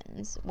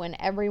happens. When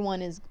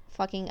everyone is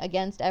fucking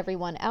against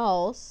everyone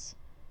else,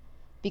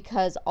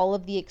 because all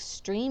of the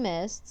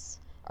extremists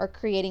are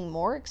creating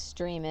more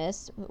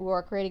extremists who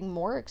are creating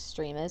more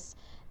extremists,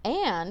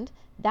 and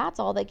that's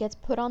all that gets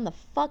put on the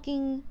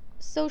fucking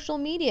social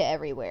media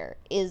everywhere,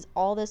 is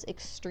all this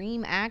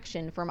extreme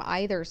action from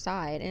either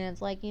side. And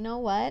it's like, you know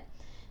what,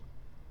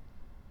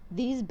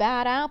 these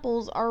bad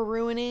apples are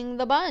ruining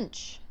the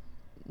bunch,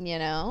 you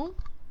know?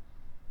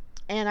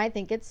 And I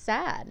think it's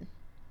sad.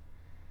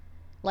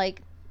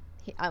 Like,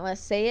 I'm gonna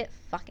say it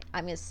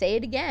I'm gonna say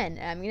it again,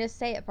 and I'm gonna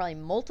say it probably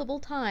multiple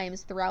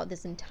times throughout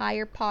this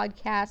entire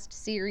podcast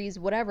series,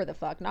 whatever the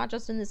fuck, not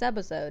just in this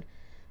episode.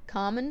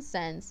 Common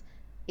sense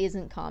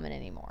isn't common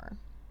anymore.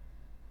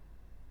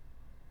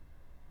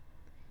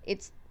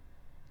 It's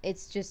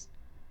just,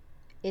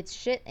 it's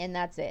shit, and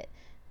that's it.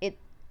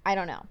 I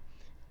don't know.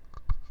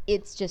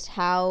 It's just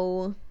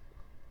how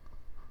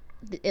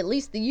at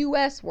least the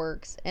US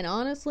works, and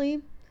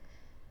honestly,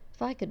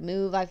 if I could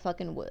move, I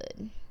fucking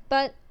would.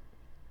 But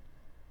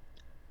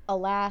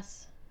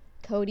alas,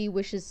 Cody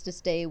wishes to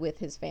stay with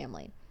his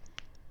family.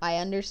 I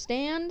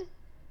understand,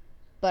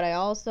 but I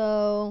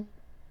also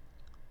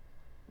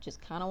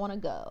just kind of want to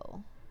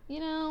go. You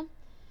know,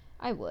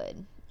 I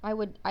would. I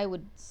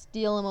would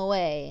steal him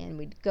away and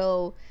we'd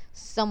go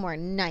somewhere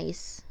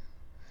nice.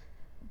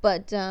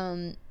 But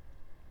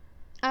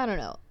I don't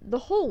know. The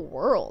whole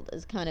world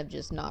is kind of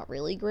just not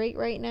really great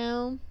right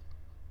now.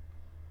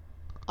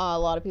 A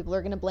lot of people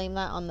are going to blame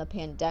that on the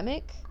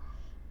pandemic,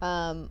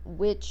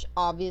 which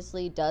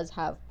obviously does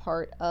have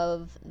part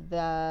of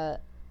the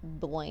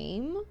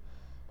blame,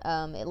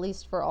 at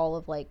least for all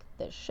of like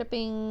the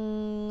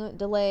shipping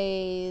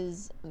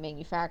delays,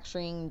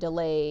 manufacturing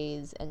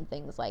delays, and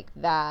things like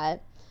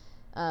that,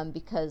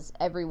 because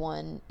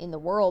everyone in the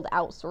world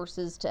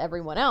outsources to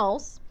everyone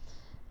else.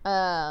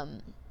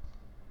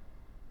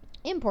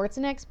 Imports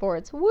and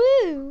exports,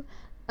 woo!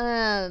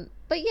 But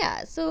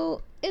yeah,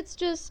 so it's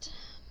just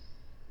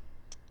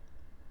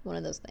one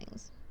of those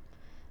things.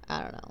 I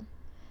don't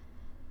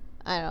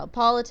know.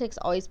 Politics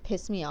always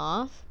piss me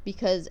off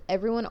because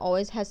everyone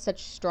always has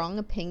such strong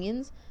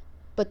opinions,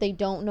 but they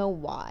don't know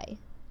why.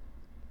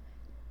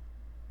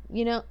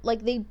 You know,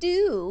 like they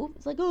do.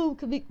 It's like, oh,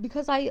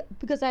 because I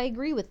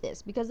agree with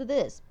this, because of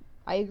this,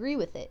 I agree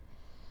with it.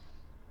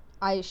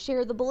 I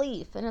share the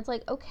belief, and it's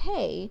like,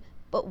 okay,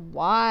 but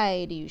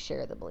why do you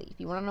share the belief?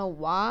 You want to know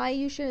why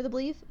you share the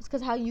belief? It's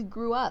because how you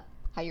grew up,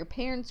 how your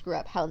parents grew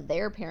up, how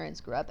their parents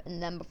grew up,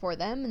 and then before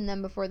them, and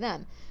then before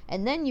them.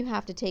 And then you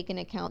have to take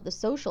into account the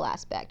social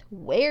aspect,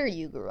 where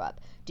you grew up.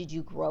 Did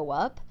you grow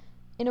up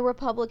in a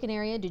Republican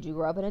area? Did you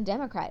grow up in a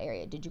Democrat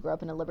area? Did you grow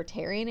up in a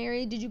Libertarian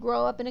area? Did you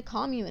grow up in a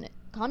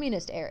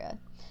communist area?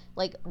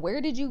 Like,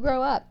 where did you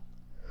grow up?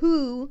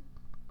 Who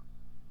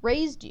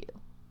raised you?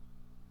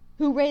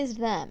 Who raised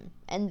them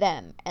and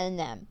them and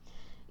them?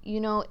 You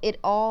know, it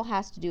all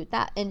has to do with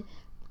that. And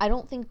I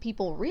don't think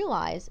people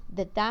realize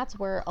that that's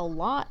where a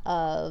lot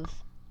of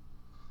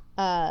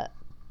at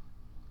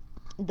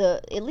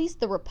least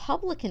the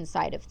Republican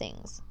side of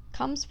things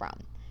comes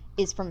from,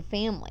 is from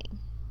family.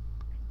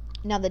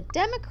 Now the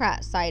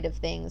Democrat side of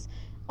things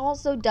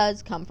also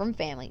does come from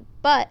family,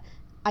 but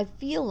I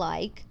feel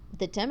like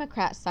the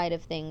Democrat side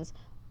of things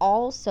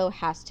also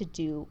has to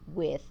do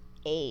with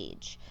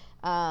age,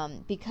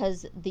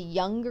 because the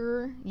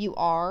younger you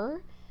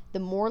are, the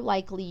more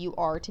likely you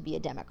are to be a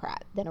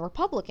Democrat than a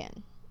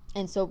Republican.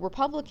 And so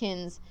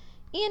Republicans,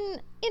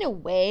 in a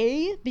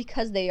way,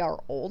 because they are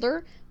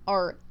older,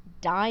 are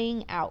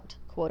dying out,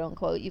 quote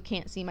unquote. You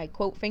can't see my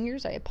quote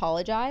fingers, I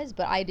apologize,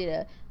 but I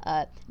did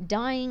a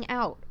dying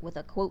out with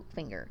a quote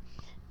finger.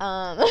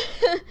 Um,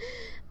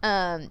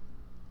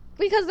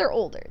 because they're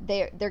older.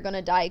 They're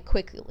gonna die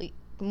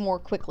more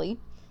quickly,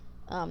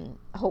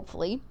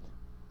 hopefully.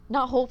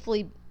 Not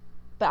hopefully,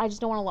 but I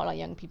just don't want a lot of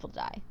young people to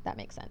die. That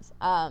makes sense.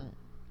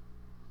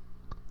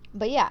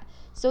 But yeah,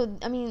 so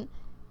I mean,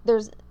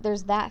 there's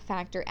that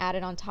factor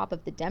added on top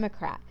of the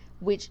Democrat,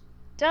 which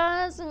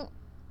doesn't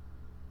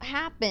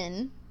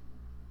happen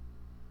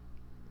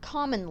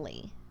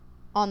commonly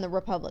on the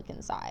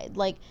Republican side.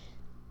 Like,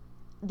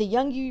 the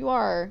younger you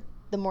are,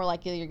 the more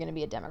likely you're going to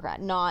be a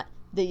Democrat, not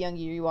the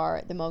younger you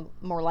are, the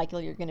more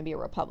likely you're going to be a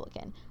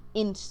Republican.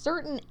 In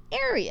certain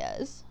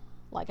areas,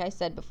 like I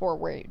said before,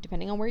 where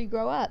depending on where you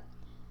grow up,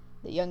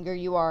 the younger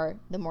you are,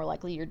 the more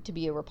likely you're to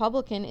be a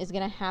Republican, is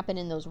going to happen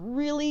in those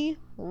really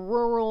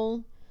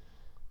rural,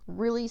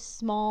 really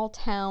small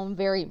town,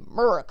 very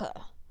America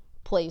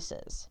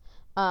places.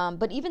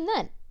 But even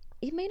then,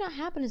 it may not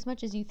happen as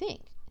much as you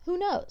think. Who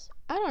knows?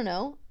 I don't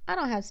know. I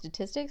don't have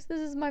statistics. This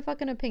is my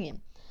fucking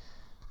opinion.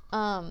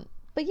 But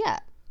yeah.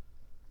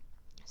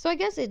 So I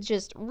guess it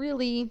just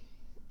really,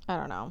 I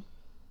don't know.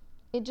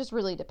 It just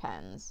really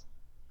depends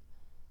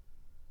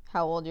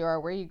how old you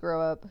are, where you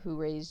grow up, who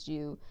raised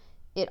you.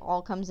 it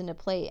all comes into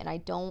play. And I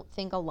don't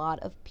think a lot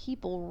of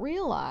people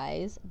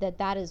realize that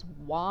that is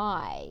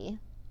why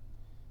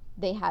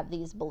they have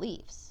these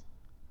beliefs.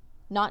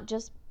 Not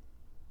just,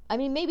 I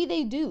mean, maybe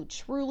they do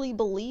truly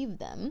believe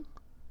them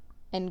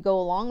and go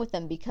along with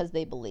them because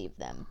they believe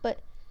them, but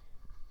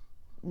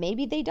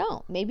maybe they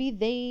don't. Maybe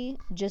they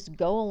just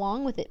go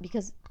along with it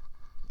because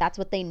that's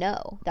what they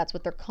know. That's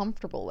what they're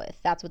comfortable with.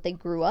 That's what they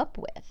grew up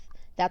with.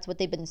 That's what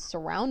they've been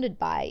surrounded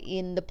by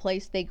in the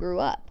place they grew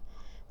up,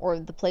 or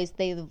the place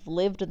they've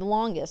lived the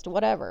longest,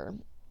 whatever,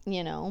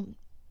 you know.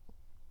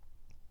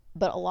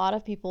 But a lot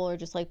of people are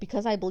just like,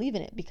 because I believe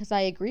in it, because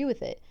I agree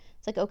with it.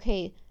 It's like,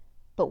 okay,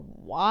 but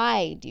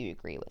why do you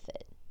agree with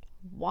it?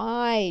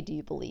 Why do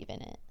you believe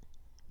in it?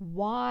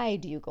 Why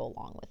do you go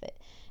along with it?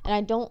 And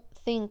I don't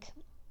think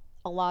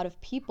a lot of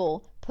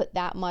people put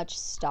that much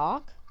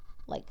stock,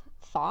 like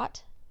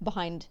thought,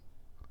 behind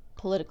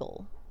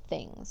political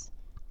things.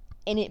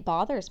 And it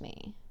bothers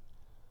me.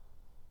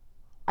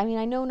 I mean,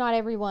 I know not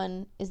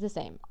everyone is the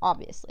same,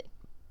 obviously.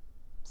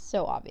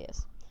 So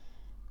obvious.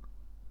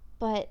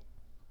 But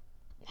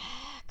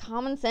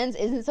common sense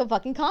isn't so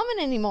fucking common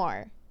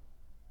anymore.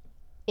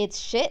 It's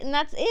shit and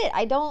that's it.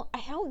 I don't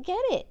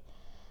get it.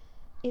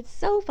 It's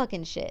so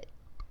fucking shit.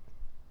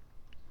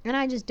 And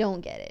I just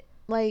don't get it.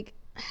 Like,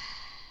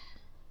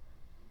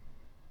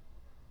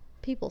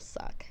 people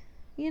suck.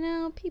 You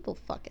know, people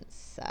fucking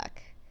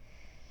suck.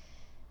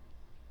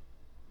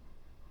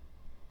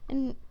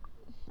 And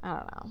I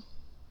don't know.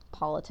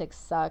 Politics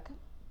suck.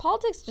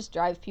 Politics just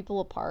drive people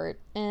apart,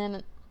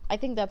 and I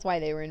think that's why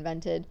they were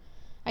invented.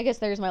 I guess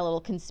there's my little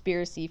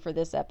conspiracy for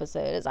this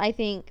episode, is I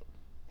think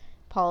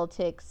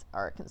politics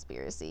are a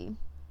conspiracy.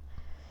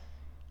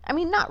 I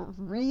mean, not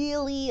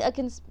really a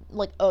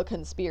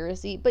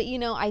conspiracy, but you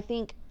know, I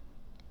think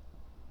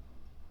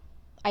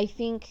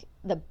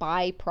the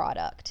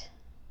byproduct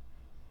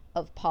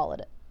of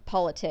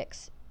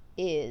politics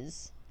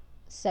is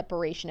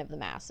separation of the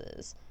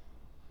masses.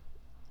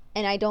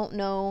 And I don't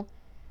know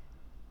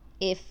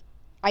if,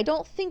 I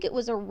don't think it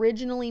was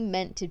originally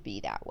meant to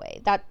be that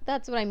way.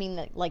 That's what I mean,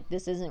 that like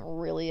this isn't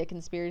really a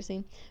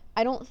conspiracy.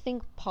 I don't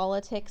think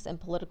politics and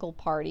political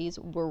parties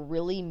were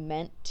really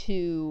meant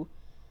to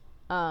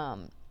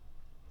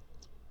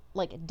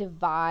like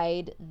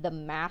divide the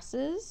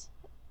masses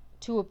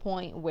to a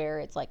point where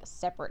it's like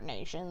separate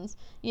nations,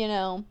 you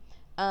know,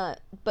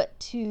 but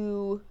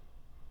to,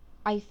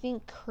 I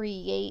think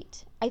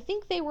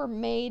they were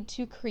made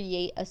to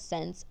create a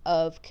sense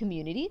of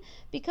community,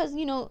 because,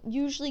 you know,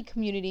 usually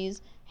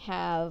communities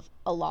have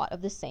a lot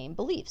of the same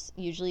beliefs,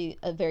 usually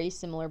a very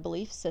similar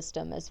belief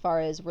system as far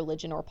as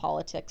religion or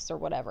politics or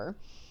whatever.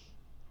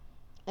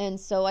 And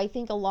so I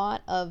think a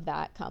lot of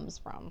that comes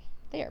from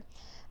there.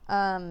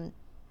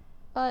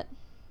 But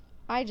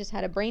I just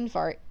had a brain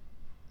fart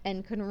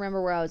and couldn't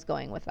remember where I was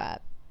going with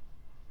that.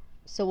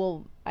 So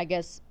we'll, I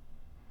guess,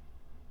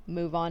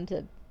 move on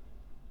to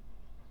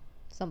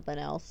something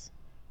else.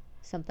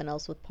 Something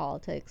else with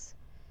politics.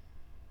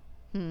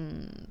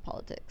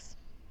 Politics.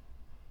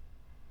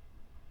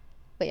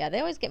 But yeah, they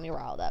always get me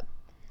riled up.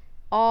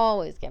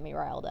 Always get me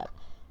riled up.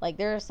 Like,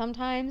 there are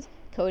sometimes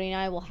Cody and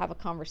I will have a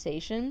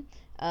conversation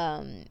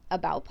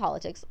about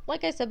politics.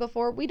 Like I said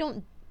before, we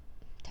don't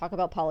talk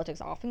about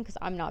politics often because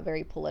I'm not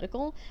very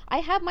political. I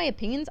have my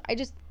opinions. I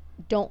just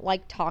don't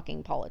like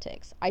talking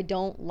politics. I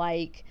don't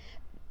like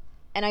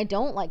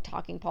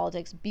talking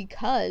politics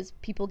because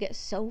people get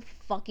so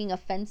fucking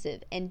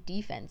offensive and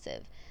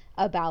defensive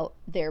about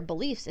their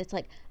beliefs. It's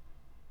like,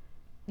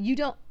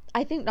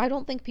 I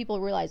don't think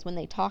people realize when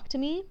they talk to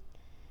me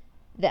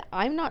that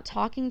I'm not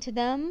talking to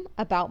them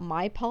about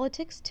my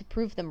politics to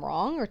prove them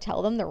wrong or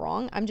tell them they're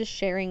wrong. I'm just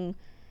sharing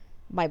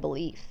my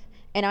belief.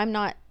 And I'm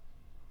not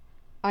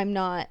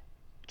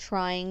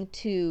trying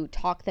to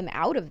talk them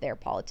out of their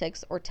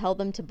politics or tell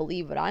them to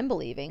believe what I'm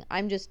believing.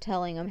 I'm just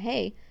telling them,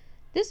 hey,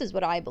 this is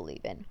what I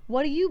believe in.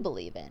 What do you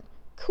believe in?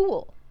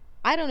 Cool.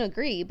 I don't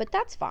agree, but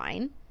that's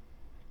fine.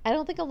 I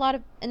don't think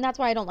and that's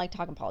why I don't like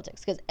talking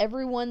politics, because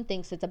everyone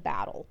thinks it's a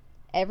battle.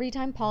 Every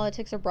time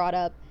politics are brought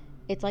up,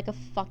 it's like a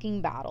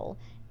fucking battle.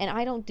 And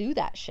I don't do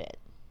that shit.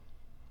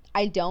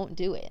 I don't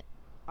do it.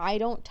 I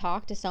don't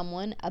talk to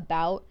someone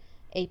about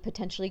a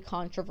potentially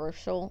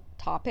controversial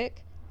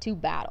topic to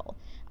battle.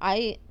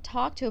 I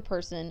talk to a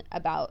person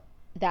about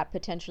that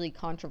potentially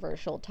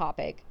controversial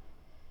topic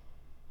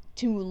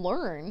to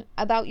learn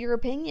about your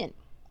opinion.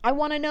 I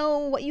want to know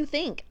what you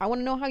think. I want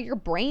to know how your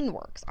brain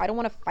works. I don't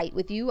want to fight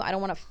with you. I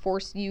don't want to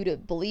force you to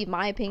believe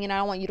my opinion. I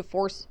don't want you to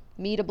force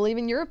me to believe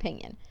in your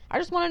opinion. I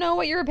just want to know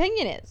what your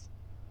opinion is.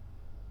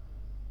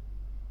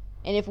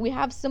 And if we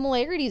have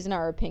similarities in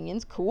our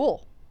opinions,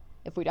 cool.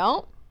 If we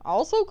don't,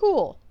 also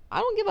cool. I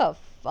don't give a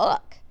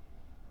fuck.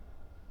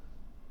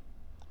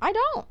 I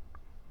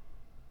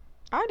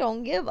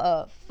don't give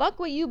a fuck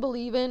what you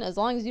believe in, as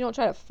long as you don't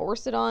try to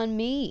force it on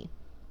me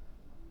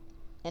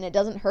and it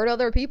doesn't hurt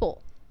other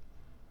people.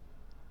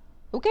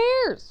 Who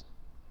cares?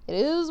 It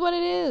is what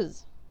it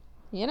is.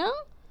 You know?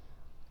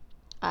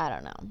 I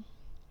don't know.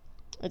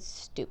 It's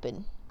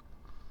stupid.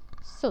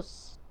 So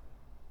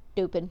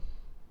stupid.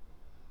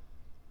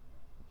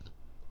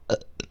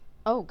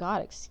 Oh,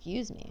 God,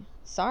 excuse me.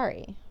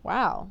 Sorry.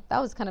 Wow, that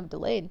was kind of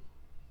delayed.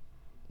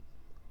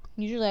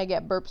 Usually I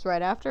get burps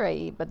right after I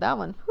eat, but that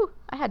one, whew,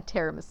 I had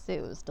tiramisu.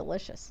 It was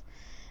delicious.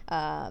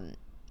 Um,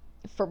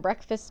 for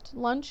breakfast,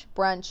 lunch,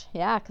 brunch.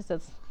 Yeah, because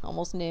it's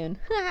almost noon.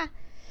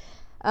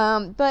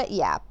 But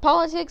yeah,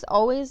 politics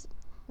always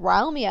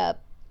rile me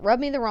up, rub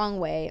me the wrong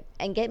way,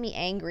 and get me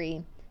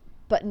angry,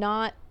 but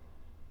not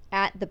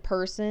at the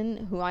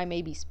person who I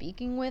may be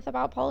speaking with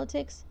about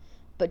politics,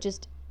 but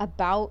just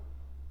about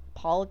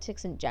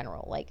politics in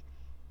general. Like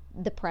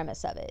the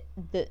premise of it.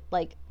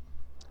 Like,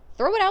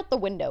 throw it out the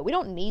window. We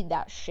don't need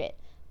that shit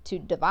to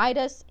divide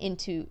us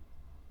into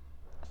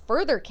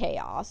further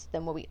chaos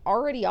than what we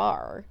already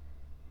are.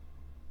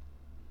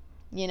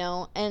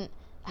 And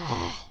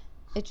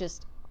it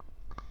just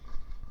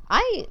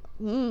I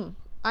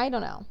I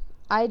don't know.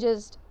 I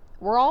just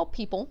we're all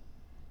people.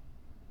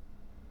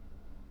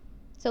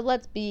 So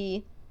let's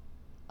be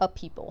a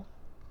people.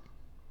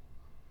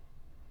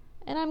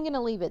 And I'm going to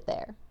leave it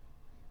there.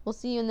 We'll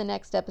see you in the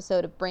next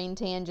episode of Brain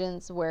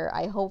Tangents, where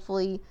I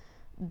hopefully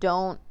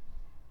don't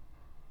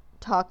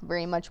talk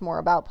very much more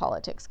about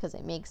politics because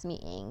it makes me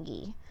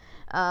angry.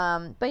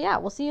 But yeah,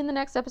 we'll see you in the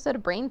next episode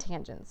of Brain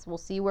Tangents. We'll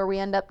see where we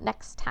end up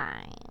next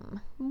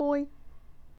time. Boy.